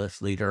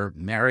populist leader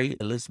Mary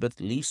Elizabeth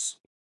Lease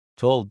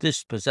told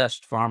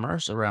dispossessed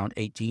farmers around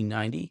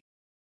 1890.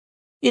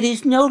 It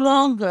is no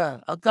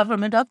longer a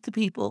government of the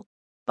people,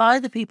 by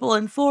the people,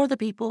 and for the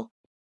people,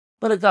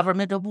 but a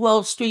government of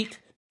Wall Street,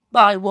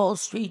 by Wall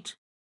Street,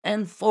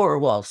 and for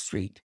Wall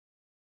Street.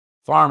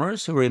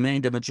 Farmers, who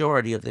remained a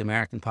majority of the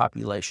American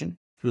population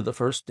through the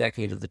first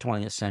decade of the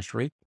 20th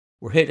century,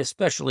 were hit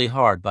especially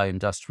hard by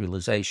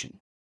industrialization.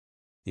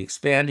 The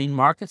expanding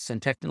markets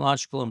and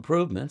technological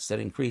improvements that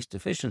increased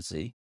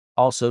efficiency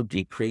also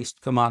decreased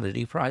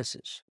commodity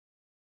prices.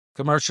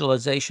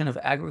 Commercialization of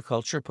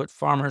agriculture put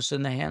farmers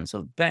in the hands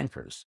of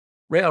bankers,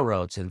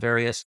 railroads, and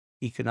various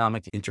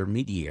economic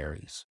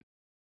intermediaries.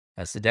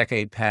 As the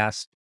decade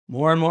passed,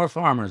 more and more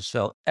farmers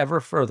fell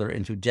ever further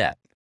into debt,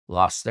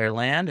 lost their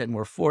land, and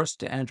were forced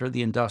to enter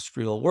the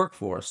industrial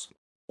workforce,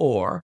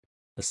 or,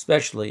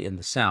 especially in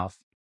the South,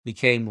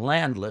 became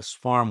landless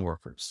farm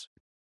workers.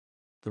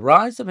 The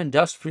rise of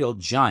industrial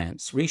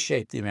giants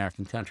reshaped the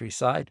American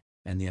countryside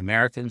and the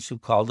Americans who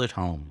called it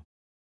home.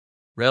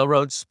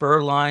 Railroad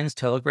spur lines,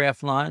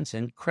 telegraph lines,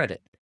 and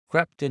credit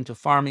crept into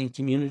farming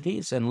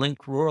communities and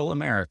linked rural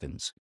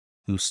Americans,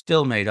 who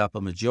still made up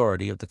a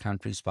majority of the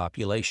country's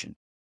population.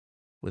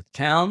 With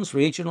towns,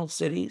 regional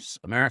cities,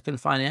 American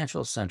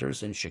financial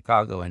centers in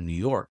Chicago and New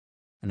York,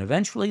 and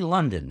eventually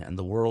London and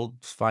the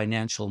world's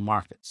financial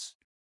markets.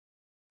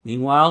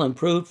 Meanwhile,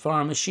 improved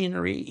farm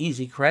machinery,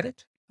 easy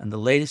credit, and the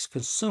latest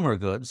consumer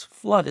goods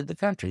flooded the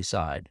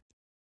countryside.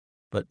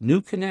 But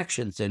new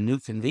connections and new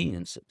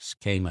conveniences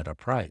came at a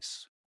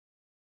price.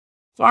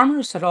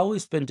 Farmers had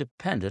always been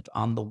dependent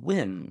on the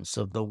whims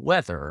of the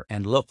weather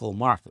and local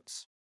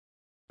markets,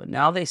 but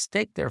now they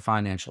staked their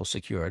financial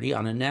security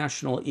on a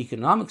national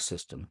economic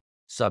system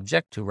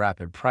subject to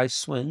rapid price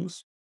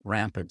swings,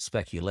 rampant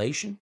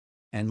speculation,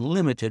 and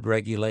limited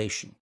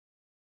regulation.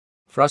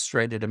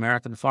 Frustrated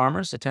American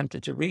farmers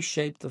attempted to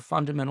reshape the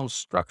fundamental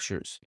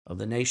structures of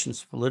the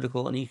nation's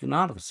political and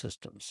economic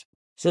systems,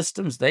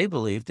 systems they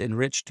believed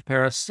enriched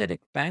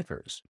parasitic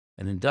bankers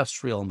and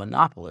industrial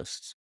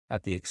monopolists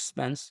at the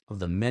expense of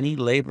the many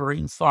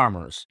laboring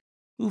farmers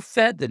who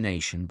fed the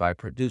nation by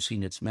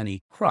producing its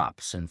many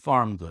crops and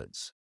farm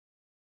goods.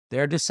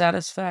 Their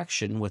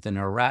dissatisfaction with an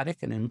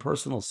erratic and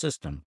impersonal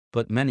system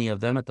put many of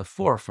them at the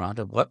forefront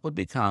of what would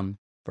become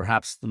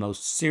perhaps the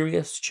most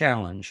serious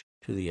challenge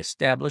to the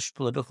established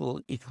political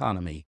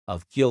economy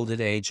of Gilded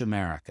Age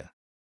America.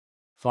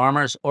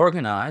 Farmers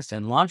organized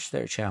and launched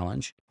their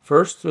challenge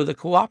first through the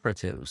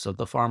cooperatives of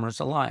the Farmers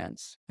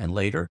Alliance, and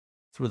later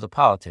through the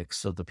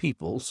politics of the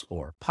People's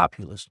or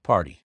Populist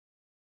Party.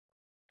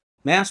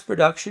 Mass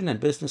production and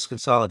business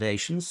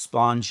consolidation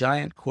spawned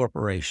giant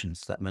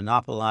corporations that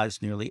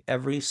monopolized nearly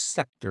every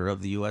sector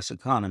of the U.S.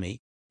 economy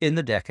in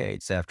the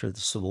decades after the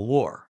Civil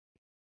War.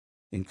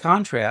 In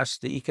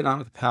contrast, the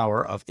economic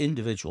power of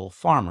individual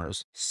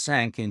farmers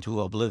sank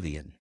into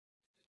oblivion.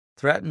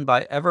 Threatened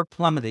by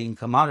ever-plummeting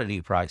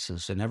commodity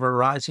prices and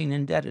ever-rising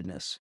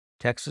indebtedness,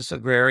 Texas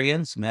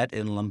agrarians met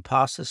in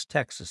Lampasas,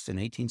 Texas in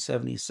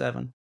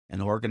 1877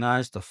 and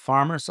organized the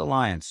Farmers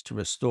Alliance to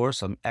restore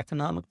some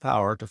economic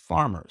power to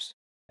farmers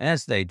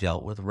as they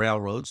dealt with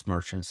railroads,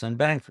 merchants, and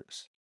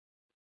bankers.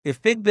 If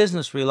big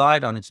business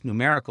relied on its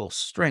numerical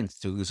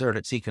strength to exert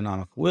its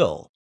economic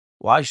will,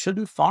 why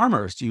shouldn't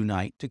farmers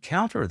unite to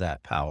counter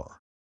that power?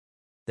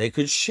 They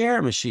could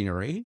share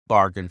machinery,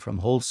 bargain from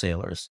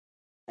wholesalers,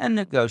 and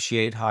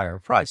negotiate higher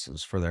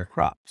prices for their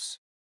crops.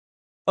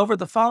 Over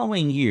the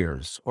following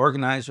years,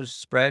 organizers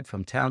spread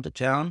from town to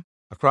town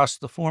across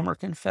the former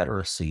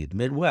Confederacy, the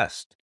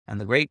Midwest,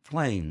 and the Great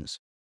Plains,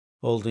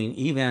 holding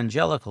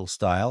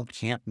evangelical-style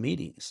camp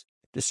meetings,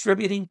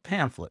 distributing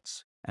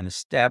pamphlets, and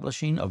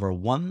establishing over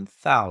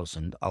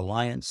 1,000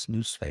 Alliance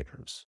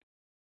newspapers.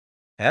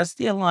 As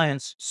the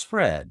Alliance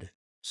spread,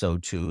 so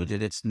too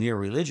did its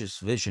near-religious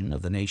vision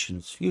of the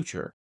nation's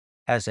future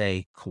as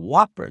a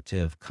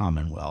cooperative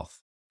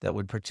commonwealth that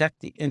would protect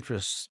the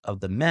interests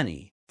of the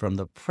many from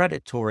the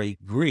predatory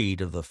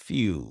greed of the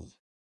few.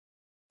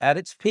 At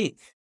its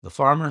peak, the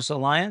Farmers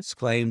Alliance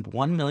claimed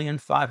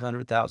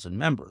 1,500,000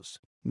 members,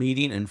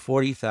 meeting in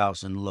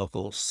 40,000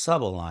 local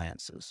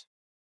sub-alliances.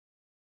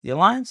 The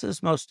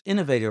Alliance's most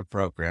innovative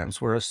programs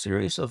were a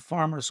series of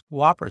farmers'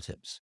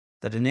 cooperatives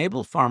that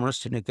enabled farmers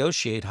to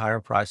negotiate higher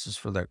prices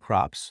for their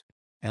crops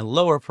and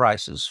lower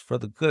prices for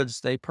the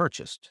goods they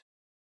purchased.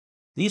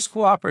 These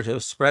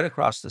cooperatives spread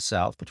across the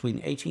South between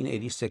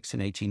 1886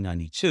 and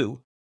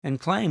 1892 and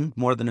claimed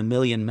more than 1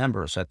 million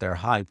members at their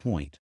high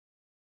point.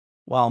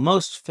 While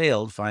most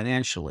failed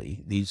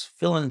financially, these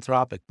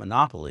philanthropic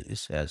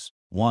monopolies, as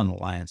one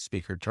Alliance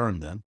speaker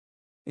termed them,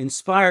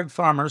 inspired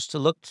farmers to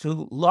look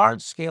to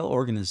large-scale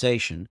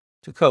organization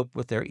to cope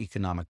with their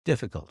economic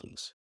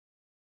difficulties.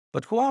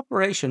 But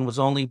cooperation was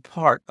only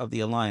part of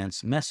the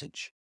Alliance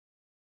message.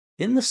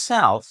 In the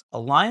South,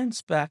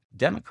 Alliance-backed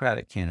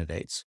Democratic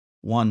candidates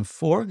won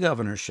 4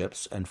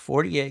 governorships and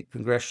 48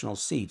 congressional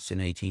seats in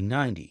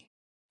 1890.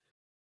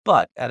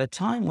 But at a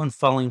time when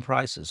falling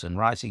prices and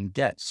rising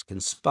debts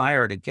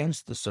conspired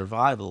against the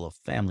survival of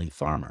family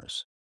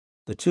farmers,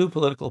 the two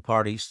political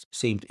parties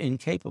seemed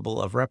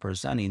incapable of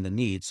representing the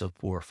needs of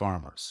poor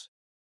farmers.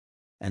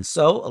 And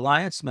so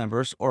alliance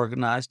members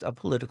organized a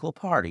political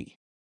party,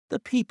 the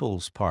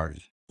People's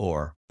Party,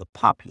 or the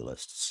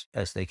Populists,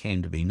 as they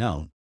came to be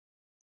known.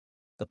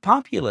 The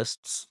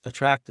Populists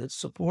attracted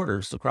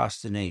supporters across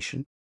the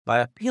nation by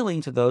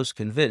appealing to those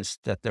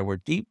convinced that there were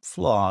deep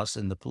flaws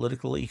in the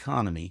political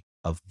economy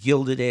of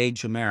Gilded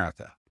Age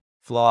America,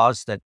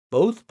 flaws that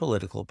both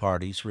political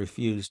parties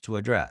refused to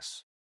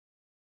address.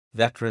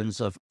 Veterans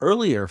of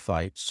earlier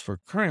fights for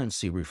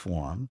currency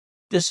reform,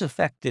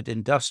 disaffected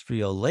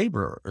industrial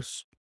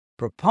laborers,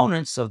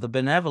 proponents of the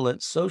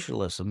benevolent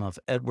socialism of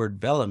Edward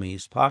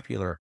Bellamy's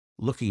popular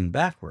Looking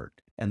Backward,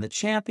 and the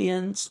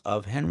champions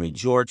of Henry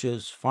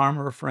George's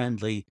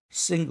farmer-friendly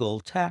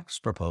single tax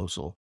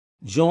proposal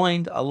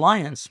joined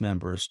alliance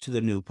members to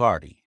the new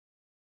party.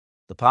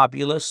 The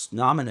Populists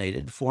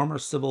nominated former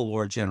Civil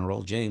War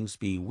General James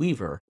B.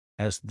 Weaver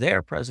as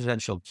their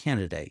presidential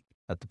candidate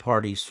at the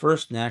party's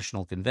first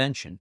national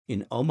convention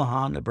in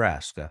Omaha,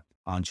 Nebraska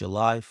on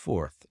July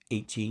 4th,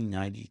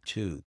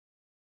 1892.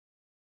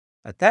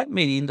 At that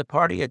meeting, the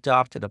party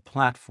adopted a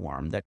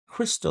platform that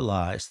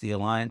crystallized the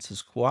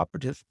alliance's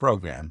cooperative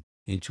program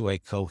into a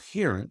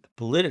coherent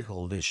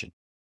political vision.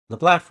 The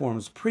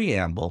platform's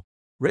preamble,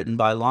 written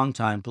by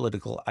longtime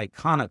political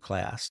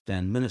iconoclast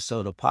and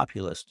Minnesota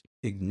populist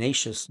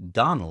Ignatius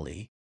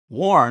Donnelly,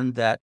 warned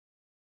that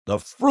the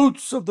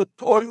fruits of the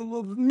toil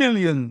of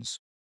millions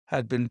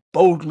had been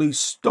boldly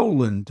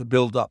stolen to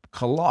build up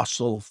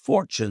colossal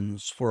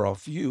fortunes for a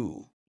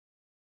few.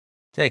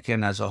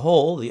 Taken as a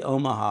whole, the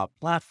Omaha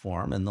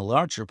platform and the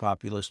larger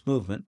populist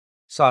movement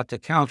sought to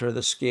counter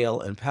the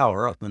scale and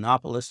power of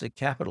monopolistic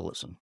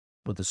capitalism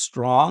with a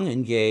strong,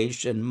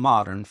 engaged, and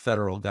modern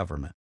federal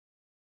government.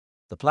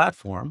 The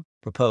platform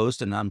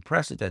proposed an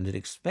unprecedented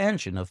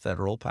expansion of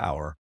federal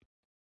power.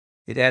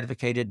 It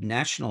advocated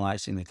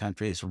nationalizing the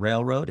country's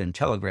railroad and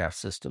telegraph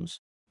systems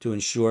to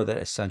ensure that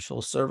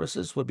essential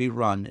services would be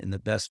run in the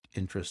best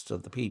interests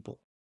of the people.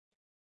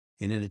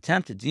 In an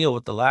attempt to deal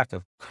with the lack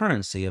of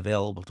currency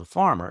available to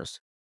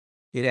farmers,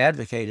 it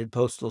advocated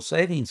postal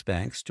savings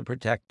banks to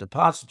protect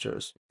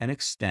depositors and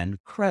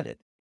extend credit.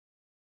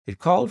 It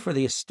called for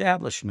the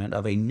establishment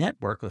of a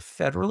network of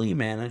federally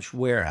managed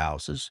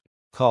warehouses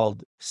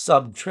called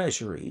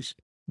sub-treasuries,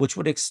 which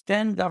would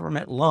extend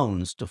government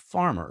loans to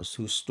farmers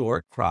who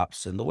stored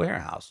crops in the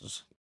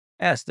warehouses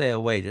as they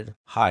awaited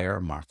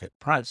higher market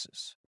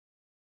prices.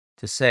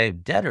 To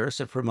save debtors,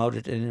 it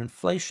promoted an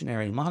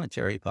inflationary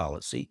monetary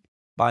policy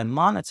by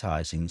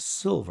monetizing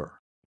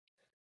silver.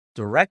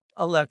 Direct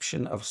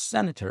election of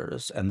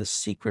senators and the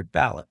secret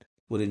ballot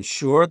would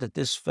ensure that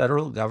this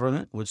federal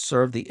government would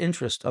serve the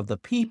interest of the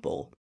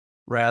people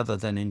rather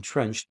than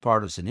entrenched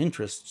partisan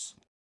interests,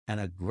 and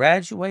a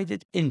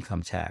graduated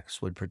income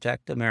tax would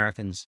protect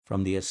Americans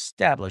from the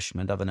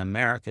establishment of an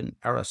American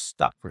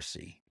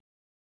aristocracy.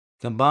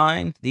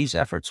 Combined, these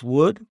efforts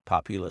would,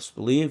 populists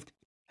believed,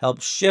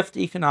 help shift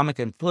economic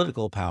and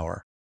political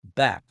power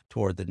back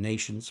toward the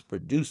nation's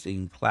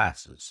producing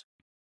classes.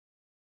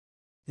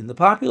 In the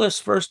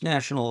populist first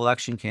national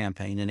election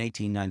campaign in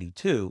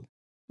 1892,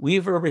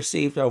 Weaver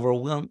received over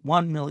 1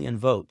 million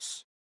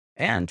votes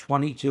and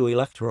 22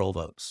 electoral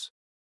votes,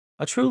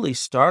 a truly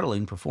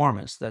startling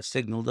performance that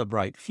signaled a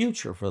bright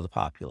future for the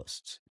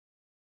populists.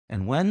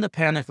 And when the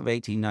Panic of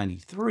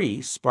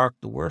 1893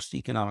 sparked the worst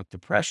economic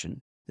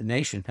depression the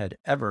nation had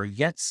ever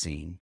yet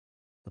seen,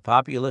 the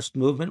populist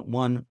movement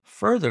won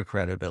further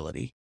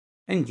credibility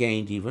and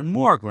gained even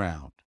more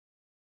ground.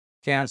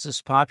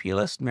 Kansas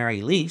populist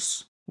Mary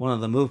Lease, one of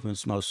the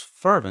movement's most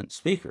fervent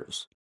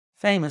speakers,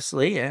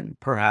 famously and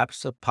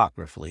perhaps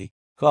apocryphally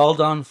called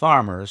on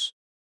farmers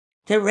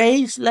to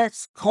raise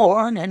less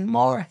corn and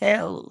more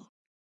hell.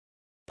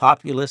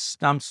 Populist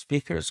stump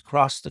speakers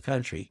crossed the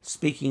country,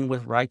 speaking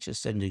with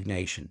righteous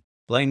indignation,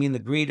 blaming the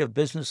greed of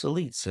business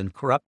elites and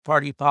corrupt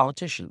party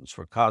politicians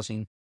for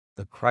causing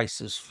the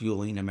crisis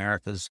fueling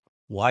America's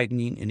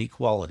widening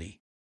inequality.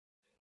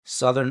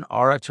 Southern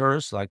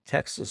orators like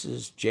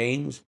Texas's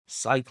James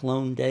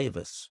Cyclone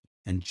Davis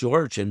and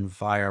Georgian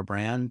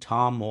firebrand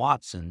Tom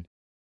Watson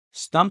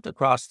stumped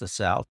across the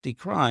South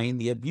decrying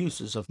the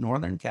abuses of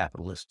Northern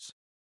capitalists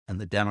and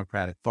the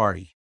Democratic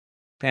Party.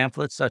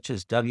 Pamphlets such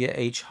as W.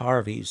 H.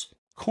 Harvey's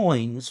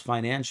Coins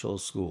Financial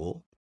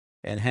School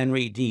and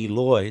Henry D.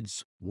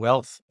 Lloyd's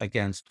Wealth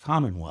Against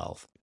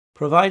Commonwealth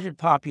provided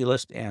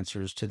populist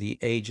answers to the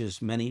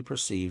age's many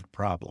perceived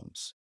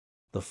problems.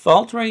 The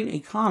faltering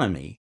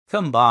economy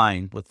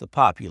combined with the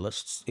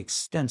populists'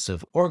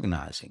 extensive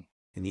organizing.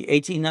 In the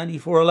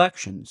 1894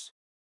 elections,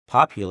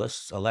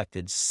 populists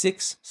elected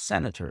 6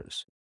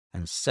 senators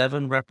and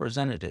 7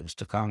 representatives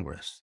to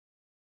Congress.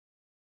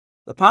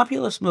 The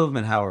populist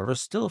movement, however,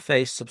 still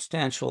faced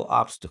substantial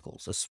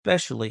obstacles,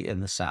 especially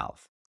in the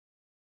South.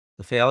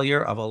 The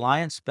failure of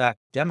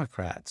alliance-backed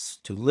Democrats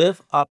to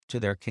live up to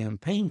their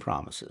campaign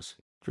promises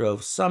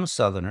drove some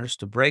Southerners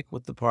to break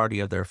with the party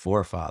of their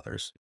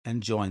forefathers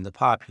and join the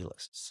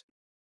Populists.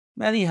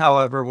 Many,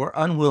 however, were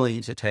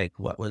unwilling to take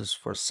what was,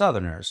 for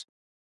Southerners,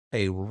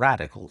 a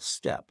radical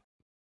step.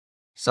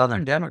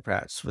 Southern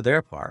Democrats, for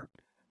their part,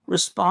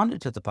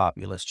 responded to the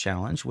populist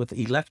challenge with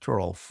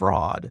electoral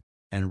fraud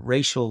and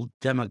racial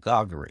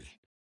demagoguery.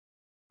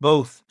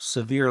 Both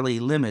severely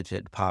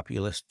limited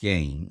populist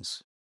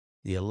gains.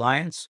 The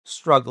alliance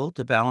struggled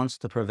to balance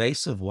the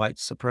pervasive white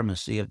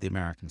supremacy of the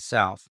American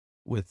South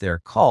with their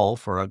call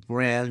for a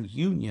grand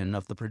union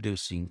of the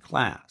producing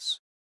class.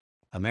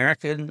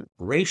 American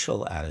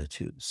racial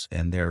attitudes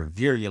and their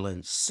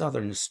virulent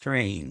Southern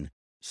strain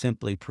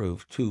simply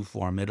proved too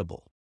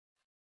formidable.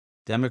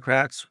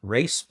 Democrats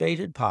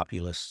race-baited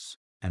populists,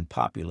 and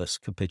populists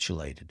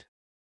capitulated.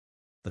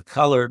 The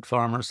Colored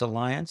Farmers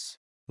Alliance,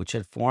 which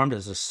had formed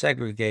as a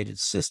segregated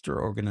sister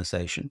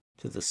organization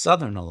to the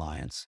Southern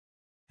Alliance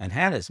and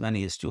had as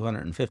many as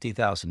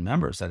 250,000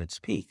 members at its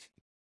peak,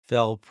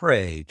 fell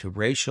prey to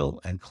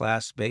racial and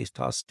class-based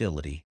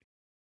hostility.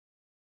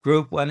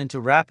 Group went into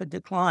rapid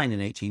decline in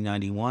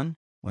 1891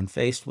 when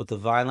faced with the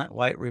violent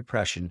white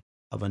repression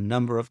of a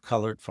number of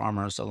Colored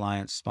Farmers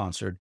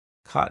Alliance-sponsored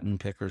cotton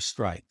pickers'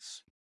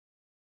 strikes.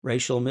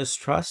 Racial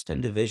mistrust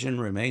and division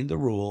remained the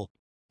rule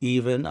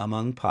even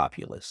among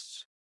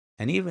populists,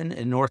 and even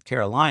in North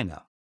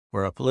Carolina,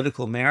 where a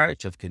political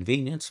marriage of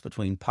convenience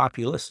between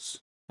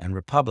populists and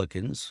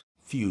Republicans,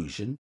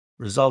 fusion,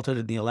 resulted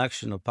in the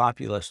election of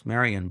populist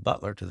Marion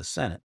Butler to the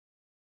Senate.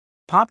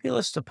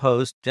 Populists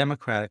opposed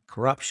Democratic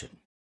corruption,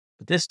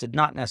 but this did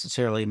not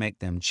necessarily make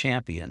them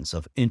champions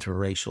of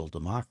interracial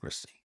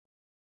democracy.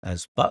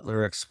 As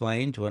Butler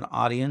explained to an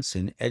audience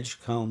in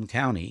Edgecombe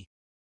County,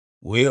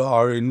 "We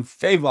are in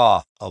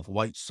favor of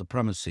white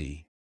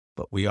supremacy,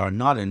 but we are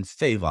not in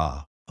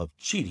favor of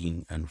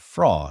cheating and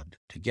fraud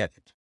to get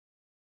it."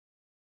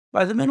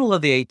 By the middle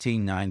of the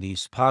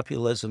 1890s,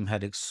 populism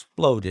had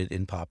exploded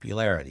in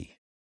popularity.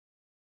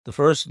 The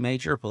first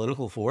major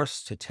political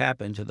force to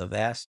tap into the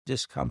vast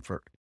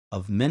discomfort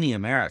of many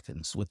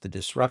Americans with the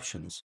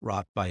disruptions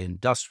wrought by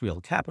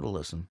industrial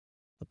capitalism,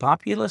 the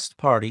Populist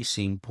Party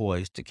seemed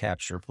poised to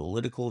capture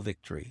political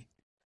victory.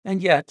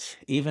 And yet,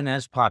 even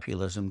as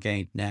populism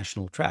gained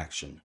national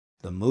traction,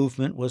 the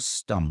movement was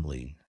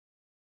stumbling.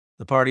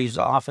 The party's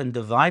often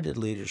divided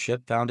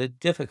leadership found it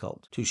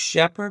difficult to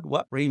shepherd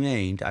what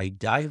remained a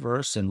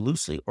diverse and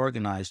loosely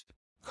organized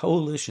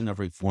coalition of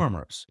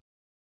reformers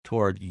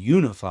toward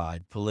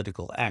unified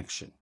political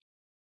action.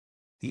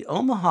 The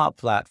Omaha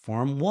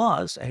Platform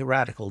was a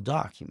radical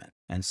document,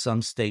 and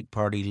some state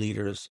party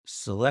leaders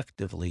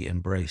selectively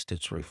embraced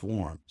its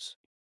reforms.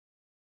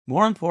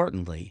 More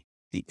importantly,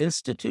 the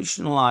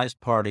institutionalized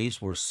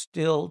parties were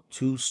still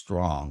too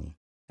strong,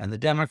 and the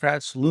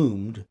Democrats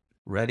loomed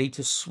ready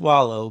to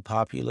swallow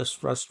populist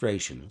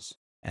frustrations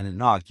and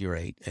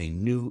inaugurate a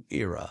new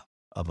era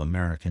of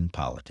American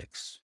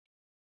politics.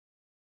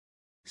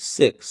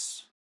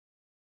 6.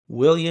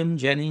 William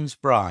Jennings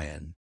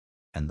Bryan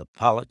and the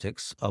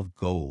Politics of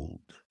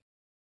Gold.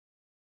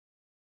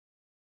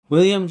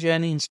 William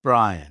Jennings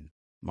Bryan,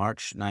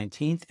 March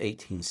 19,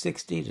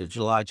 1860 to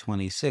July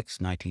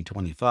 26,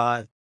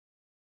 1925,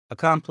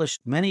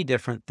 accomplished many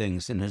different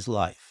things in his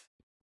life.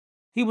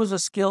 He was a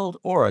skilled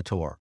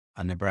orator,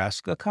 a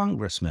Nebraska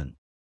congressman,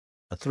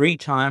 a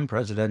three-time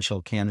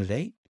presidential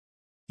candidate,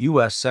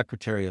 U.S.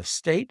 Secretary of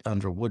State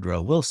under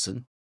Woodrow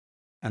Wilson,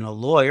 and a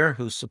lawyer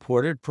who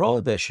supported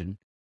prohibition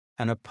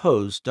and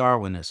opposed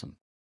Darwinism,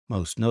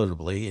 most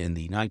notably in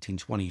the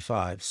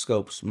 1925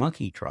 Scopes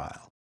monkey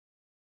trial.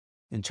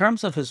 In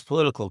terms of his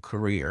political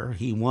career,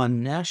 he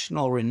won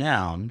national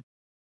renown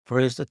for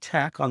his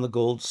attack on the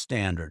gold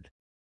standard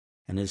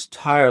and his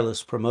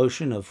tireless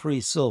promotion of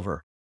free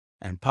silver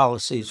and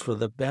policies for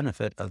the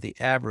benefit of the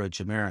average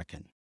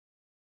American.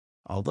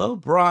 Although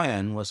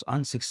Bryan was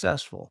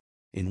unsuccessful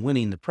in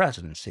winning the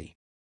presidency,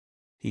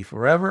 he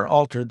forever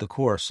altered the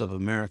course of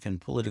American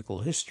political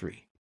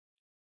history.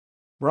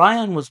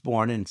 Bryan was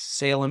born in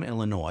Salem,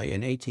 Illinois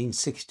in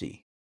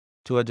 1860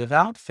 to a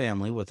devout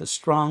family with a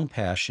strong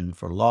passion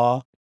for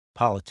law,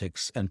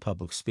 politics, and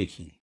public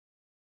speaking.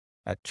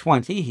 At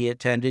 20, he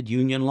attended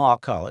Union Law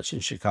College in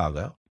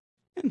Chicago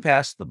and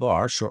passed the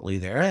bar shortly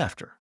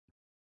thereafter.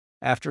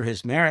 After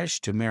his marriage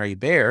to Mary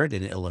Baird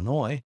in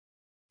Illinois,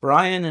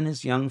 Bryan and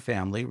his young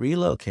family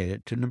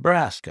relocated to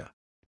Nebraska,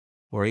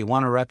 where he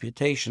won a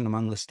reputation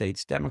among the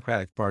state's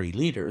Democratic Party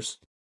leaders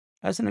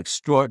as an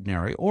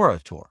extraordinary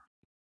orator.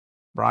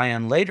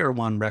 Bryan later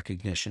won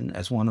recognition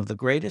as one of the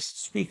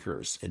greatest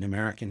speakers in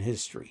American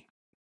history.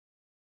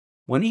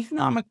 When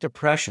economic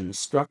depression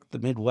struck the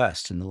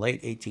Midwest in the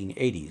late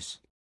 1880s,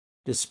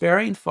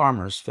 despairing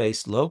farmers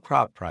faced low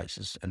crop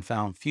prices and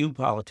found few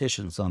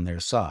politicians on their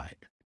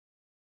side.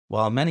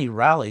 While many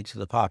rallied to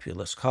the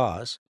populist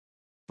cause,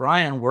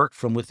 Bryan worked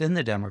from within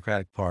the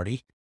Democratic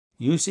Party,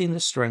 using the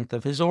strength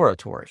of his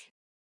oratory.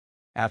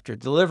 After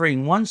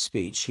delivering one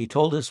speech, he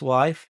told his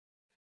wife,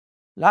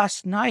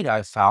 "Last night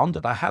I found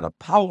that I had a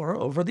power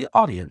over the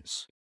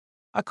audience.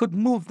 I could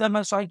move them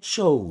as I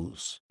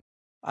chose.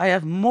 I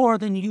have more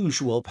than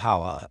usual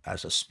power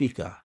as a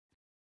speaker.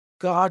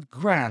 God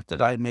grant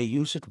that I may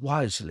use it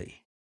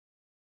wisely."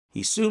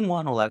 He soon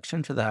won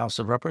election to the House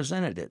of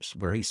Representatives,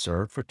 where he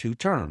served for 2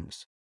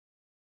 terms.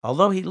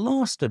 Although he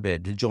lost a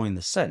bid to join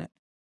the Senate,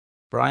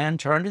 Bryan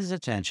turned his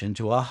attention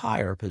to a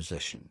higher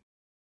position,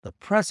 the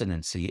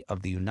presidency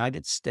of the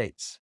United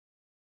States.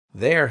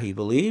 There he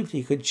believed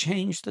he could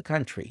change the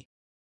country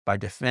by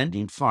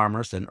defending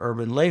farmers and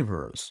urban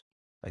laborers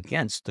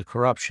against the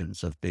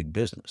corruptions of big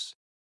business.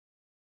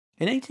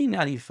 In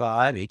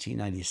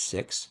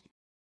 1895-1896,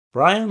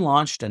 Bryan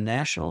launched a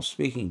national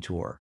speaking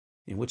tour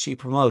in which he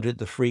promoted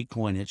the free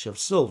coinage of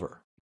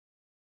silver.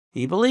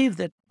 He believed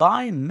that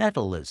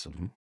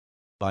bimetallism,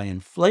 by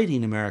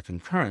inflating American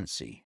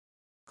currency,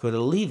 could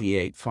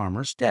alleviate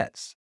farmers'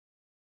 debts.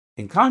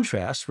 In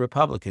contrast,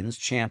 Republicans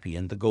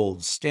championed the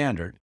gold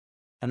standard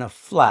and a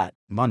flat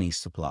money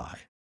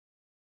supply.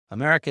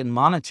 American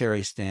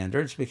monetary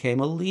standards became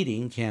a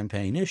leading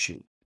campaign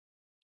issue.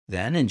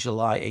 Then, in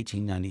July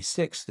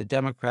 1896, the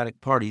Democratic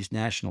Party's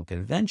National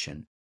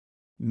Convention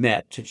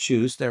met to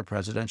choose their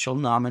presidential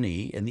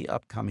nominee in the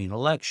upcoming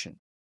election.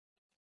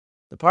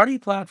 The party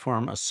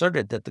platform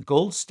asserted that the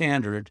gold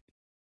standard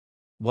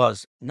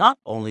was not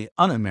only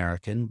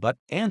un-American, but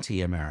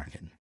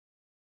anti-American.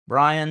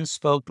 Bryan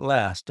spoke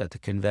last at the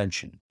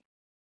convention.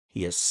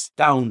 He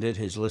astounded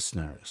his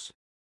listeners.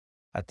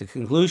 At the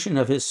conclusion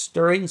of his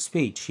stirring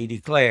speech, he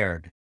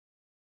declared,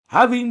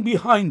 "Having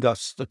behind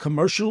us the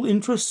commercial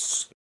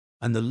interests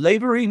and the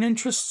laboring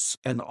interests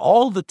and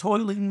all the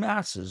toiling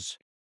masses,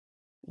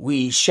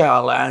 we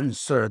shall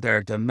answer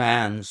their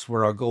demands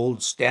for a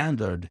gold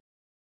standard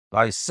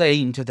by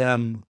saying to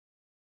them,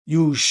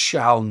 'You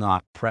shall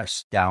not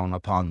press down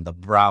upon the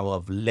brow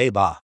of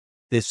labor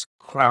this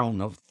crown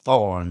of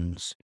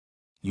thorns.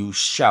 You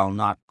shall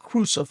not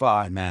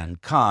crucify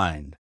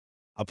mankind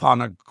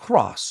upon a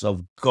cross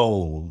of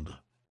gold.'"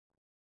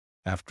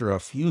 After a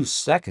few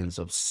seconds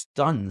of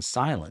stunned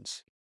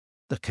silence,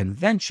 the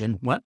convention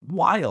went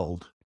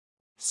wild.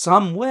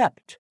 Some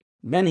wept,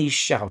 many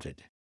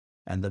shouted,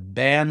 and the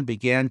band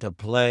began to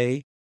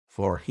play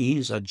 "For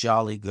He's a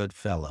Jolly Good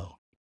Fellow."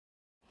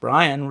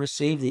 Bryan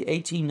received the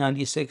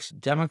 1896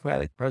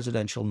 Democratic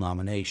presidential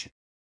nomination.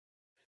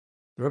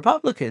 The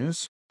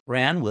Republicans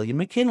ran William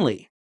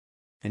McKinley,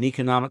 an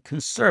economic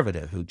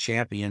conservative who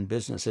championed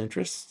business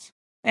interests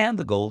and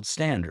the gold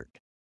standard.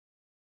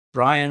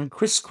 Bryan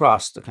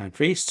crisscrossed the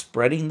country,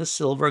 spreading the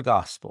silver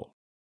gospel.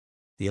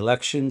 The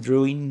election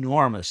drew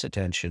enormous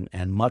attention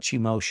and much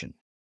emotion.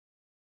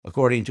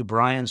 According to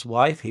Bryan's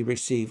wife, he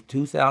received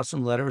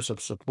 2,000 letters of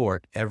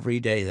support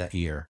every day that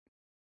year,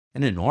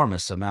 an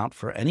enormous amount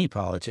for any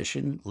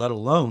politician, let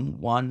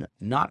alone one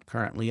not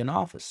currently in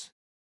office.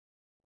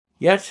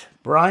 Yet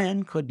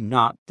Bryan could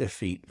not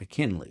defeat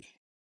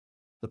McKinley.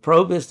 The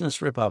pro-business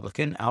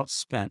Republican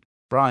outspent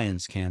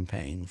Bryan's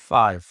campaign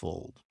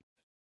fivefold.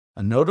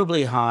 A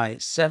notably high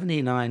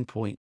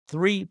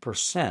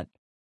 79.3%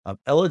 of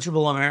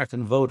eligible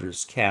American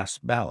voters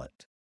cast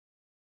ballot.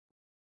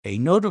 A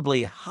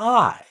notably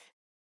high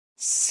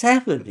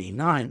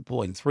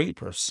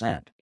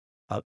 79.3%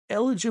 of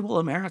eligible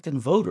American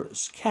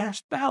voters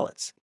cast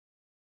ballots,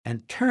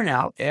 and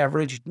turnout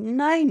averaged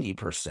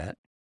 90%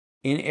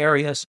 in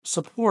areas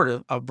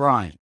supportive of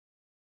Bryan.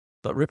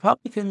 But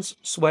Republicans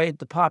swayed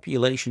the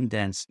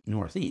population-dense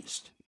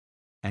Northeast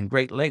and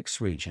Great Lakes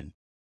region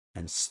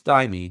and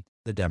stymied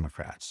the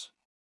Democrats.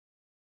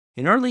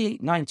 In early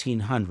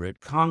 1900,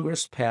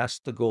 Congress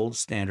passed the Gold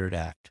Standard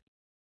Act,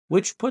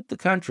 which put the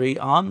country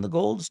on the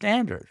gold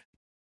standard,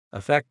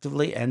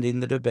 effectively ending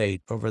the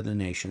debate over the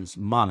nation's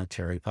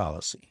monetary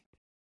policy.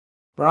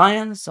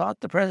 Bryan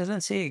sought the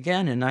presidency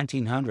again in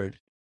 1900,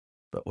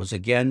 but was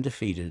again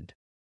defeated,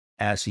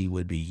 as he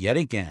would be yet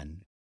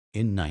again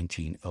in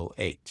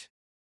 1908.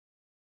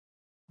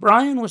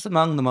 Bryan was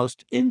among the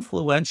most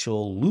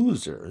influential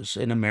losers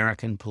in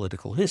American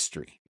political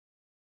history.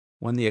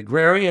 When the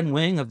agrarian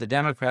wing of the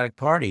Democratic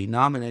Party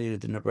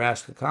nominated the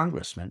Nebraska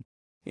congressman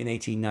in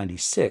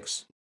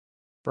 1896,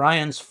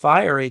 Bryan's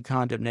fiery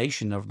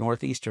condemnation of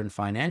Northeastern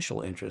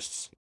financial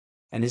interests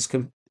and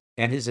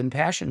his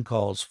impassioned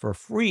calls for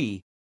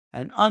free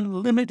and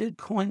unlimited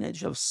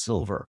coinage of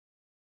silver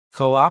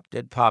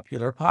co-opted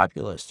popular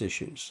populist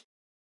issues.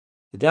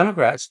 The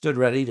Democrats stood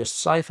ready to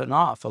siphon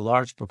off a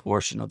large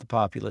proportion of the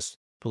populist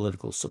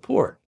political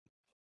support.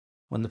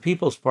 When the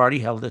People's Party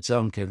held its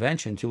own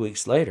convention 2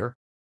 weeks later,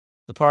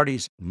 the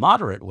party's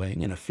moderate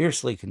wing, in a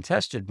fiercely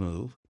contested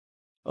move,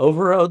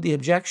 overrode the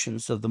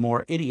objections of the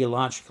more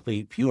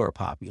ideologically pure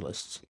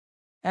populists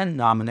and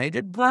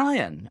nominated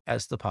Bryan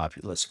as the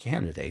populist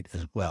candidate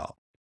as well.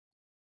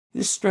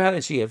 This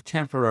strategy of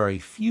temporary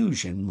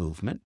fusion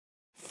movement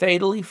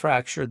fatally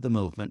fractured the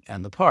movement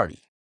and the party.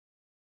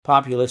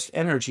 Populist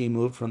energy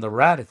moved from the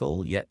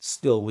radical, yet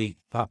still weak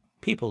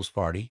People's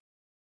Party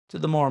to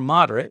the more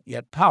moderate,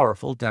 yet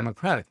powerful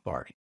Democratic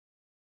Party.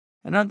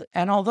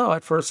 And although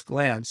at first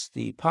glance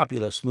the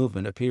populist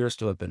movement appears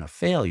to have been a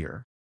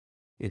failure,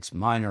 its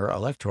minor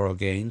electoral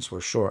gains were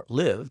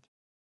short-lived,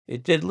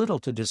 it did little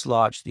to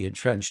dislodge the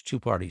entrenched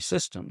two-party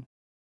system,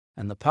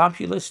 and the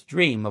populist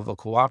dream of a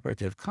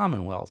cooperative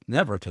commonwealth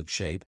never took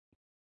shape,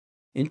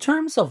 in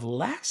terms of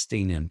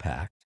lasting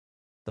impact,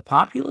 the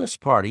Populist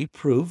Party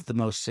proved the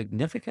most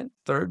significant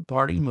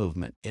third-party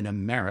movement in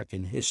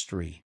American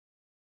history.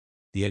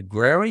 The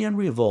Agrarian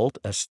Revolt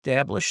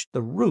established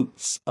the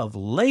roots of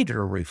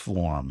later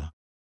reform,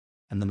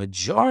 and the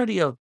majority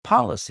of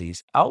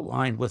policies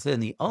outlined within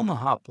the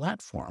Omaha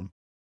Platform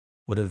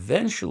would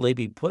eventually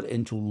be put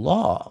into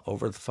law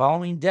over the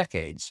following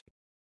decades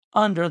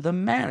under the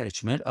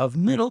management of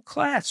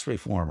middle-class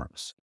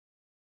reformers.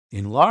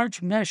 In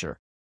large measure,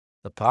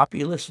 the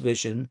populist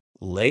vision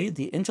laid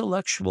the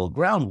intellectual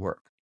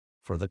groundwork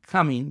for the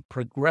coming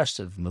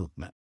progressive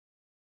movement.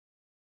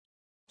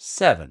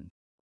 7.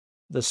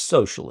 The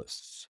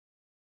Socialists.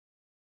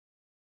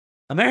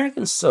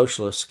 American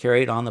socialists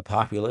carried on the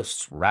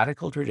populists'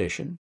 radical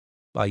tradition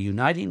by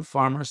uniting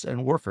farmers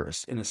and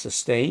workers in a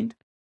sustained,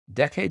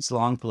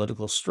 decades-long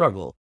political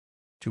struggle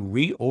to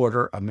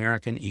reorder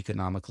American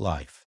economic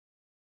life.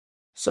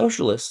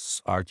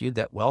 Socialists argued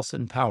that wealth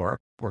and power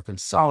were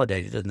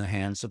consolidated in the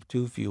hands of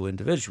too few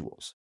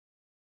individuals,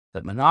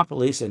 that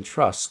monopolies and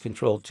trusts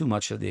controlled too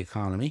much of the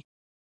economy,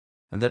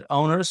 and that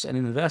owners and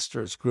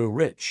investors grew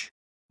rich,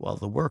 while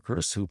the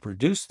workers who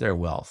produced their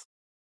wealth,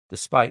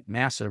 despite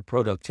massive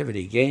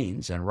productivity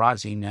gains and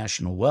rising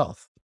national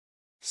wealth,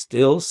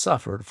 still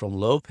suffered from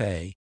low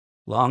pay,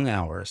 long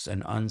hours,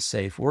 and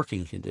unsafe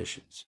working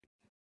conditions.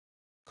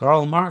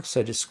 Karl Marx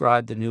had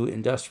described the new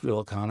industrial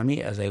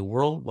economy as a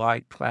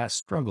worldwide class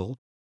struggle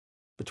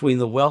between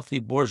the wealthy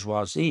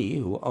bourgeoisie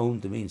who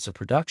owned the means of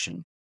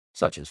production,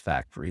 such as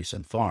factories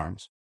and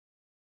farms,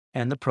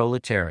 and the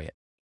proletariat,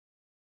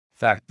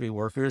 factory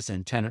workers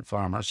and tenant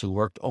farmers who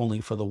worked only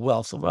for the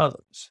wealth of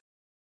others.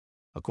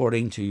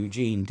 According to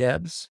Eugene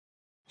Debs,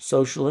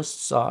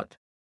 socialists sought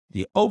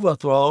the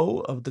overthrow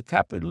of the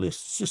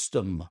capitalist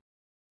system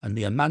and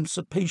the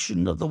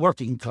emancipation of the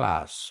working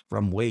class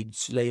from wage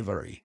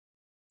slavery.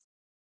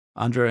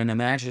 Under an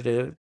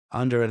imagined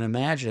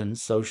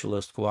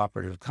socialist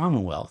cooperative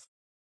commonwealth,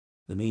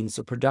 the means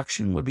of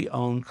production would be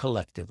owned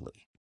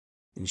collectively,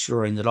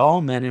 ensuring that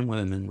all men and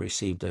women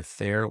received a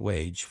fair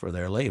wage for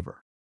their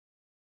labor.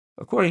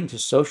 According to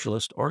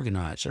socialist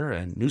organizer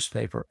and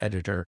newspaper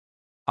editor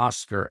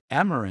Oscar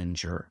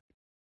Ameringer,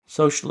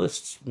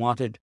 socialists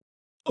wanted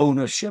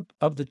ownership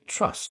of the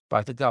trust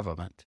by the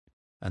government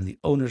and the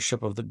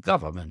ownership of the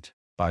government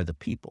by the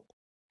people.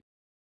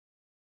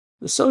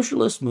 The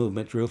socialist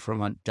movement drew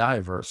from a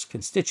diverse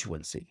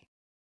constituency.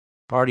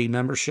 Party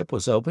membership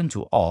was open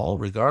to all,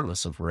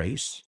 regardless of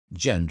race,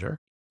 gender,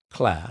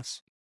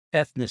 class,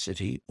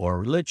 ethnicity, or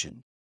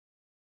religion.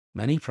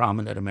 Many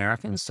prominent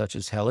Americans, such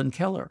as Helen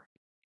Keller,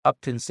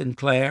 Upton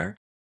Sinclair,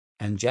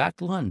 and Jack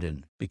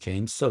London,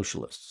 became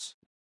socialists.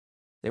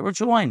 They were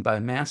joined by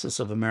masses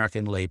of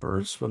American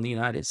laborers from the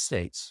United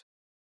States,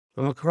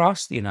 from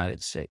across the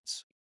United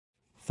States.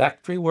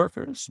 Factory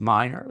workers,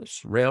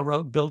 miners,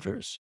 railroad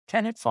builders,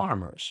 tenant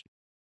farmers,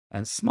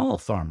 and small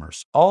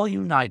farmers all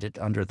united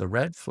under the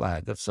red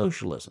flag of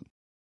socialism.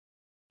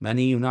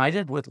 Many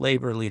united with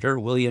labor leader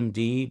William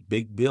D.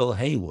 Big Bill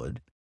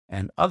Haywood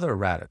and other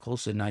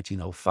radicals in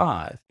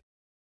 1905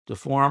 to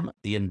form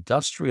the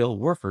Industrial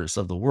Workers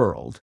of the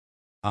World,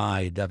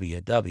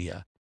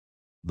 IWW,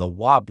 the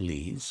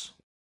Wobblies,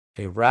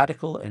 a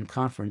radical and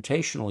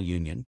confrontational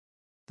union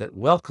that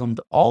welcomed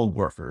all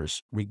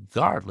workers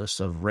regardless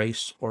of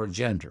race or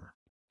gender.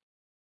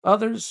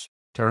 Others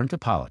turned to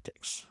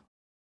politics.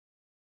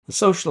 The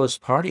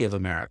Socialist Party of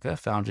America,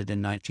 founded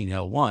in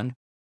 1901,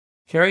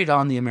 carried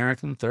on the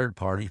American Third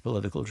Party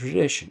political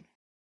tradition.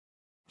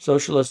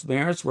 Socialist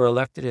mayors were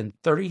elected in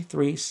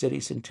 33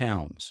 cities and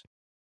towns,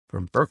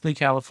 from Berkeley,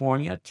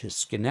 California to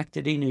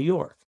Schenectady, New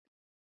York,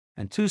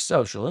 and two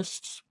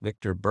socialists,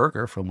 Victor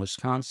Berger from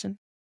Wisconsin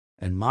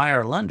and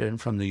Meyer London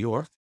from New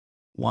York,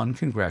 won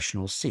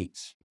congressional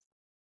seats.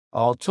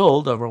 All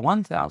told, over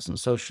 1,000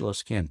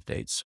 socialist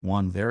candidates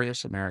won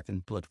various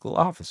American political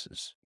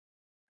offices.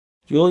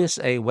 Julius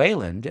A.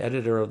 Wayland,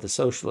 editor of the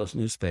socialist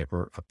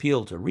newspaper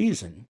Appeal to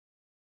Reason,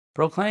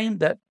 proclaimed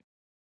that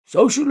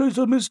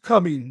socialism is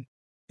coming.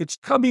 It's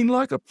coming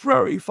like a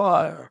prairie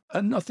fire,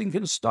 and nothing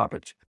can stop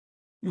it.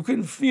 You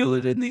can feel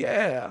it in the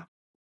air.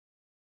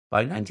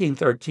 By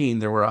 1913,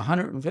 there were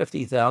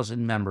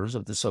 150,000 members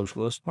of the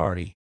Socialist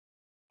Party,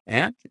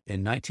 and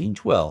in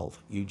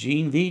 1912,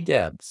 Eugene V.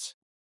 Debs,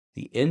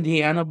 the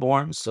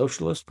Indiana-born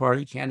Socialist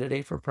Party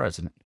candidate for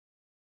president,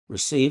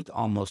 received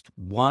almost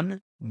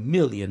 1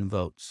 million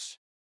votes,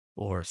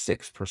 or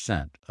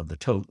 6% of the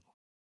total.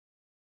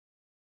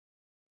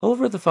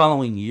 Over the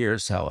following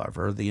years,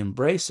 however, the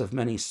embrace of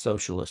many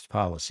socialist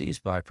policies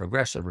by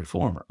progressive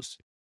reformers,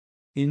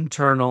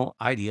 internal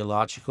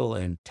ideological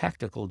and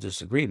tactical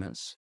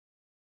disagreements,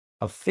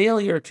 a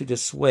failure to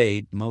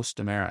dissuade most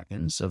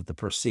Americans of the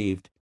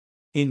perceived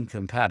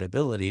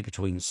incompatibility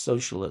between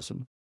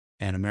socialism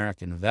and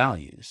American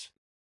values,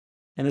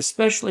 and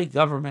especially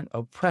government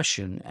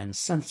oppression and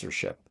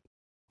censorship,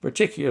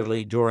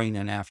 particularly during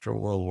and after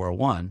World War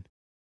I,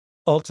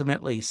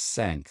 ultimately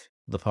sank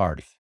the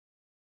party.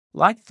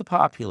 Like the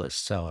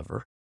populists,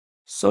 however,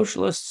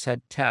 Socialists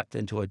had tapped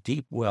into a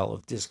deep well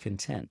of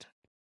discontent,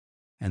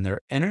 and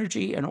their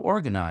energy and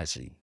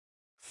organizing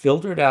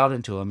filtered out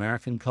into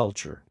American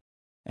culture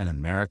and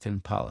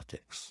American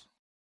politics.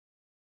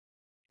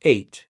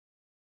 8.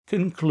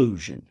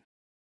 Conclusion.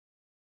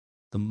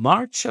 The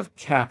march of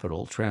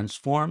capital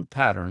transformed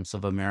patterns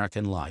of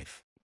American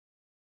life.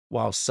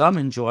 While some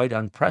enjoyed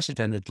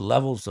unprecedented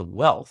levels of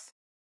wealth,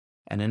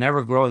 and an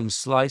ever-growing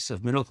slice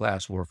of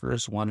middle-class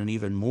workers won an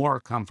even more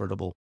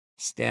comfortable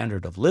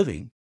standard of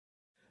living,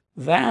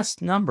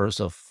 vast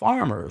numbers of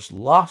farmers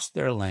lost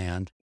their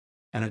land,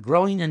 and a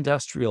growing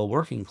industrial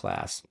working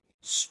class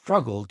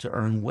struggled to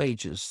earn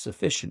wages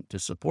sufficient to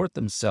support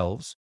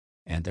themselves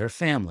and their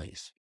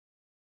families.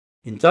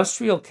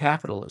 Industrial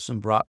capitalism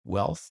brought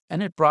wealth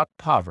and it brought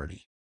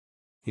poverty.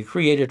 It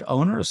created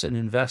owners and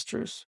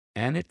investors,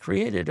 and it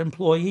created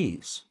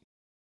employees.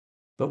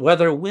 But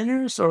whether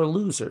winners or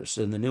losers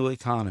in the new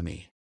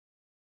economy,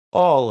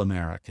 all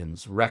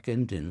Americans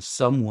reckoned in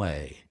some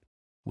way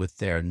with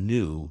their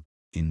new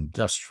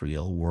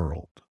industrial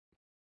world.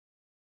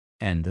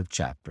 End of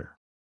chapter.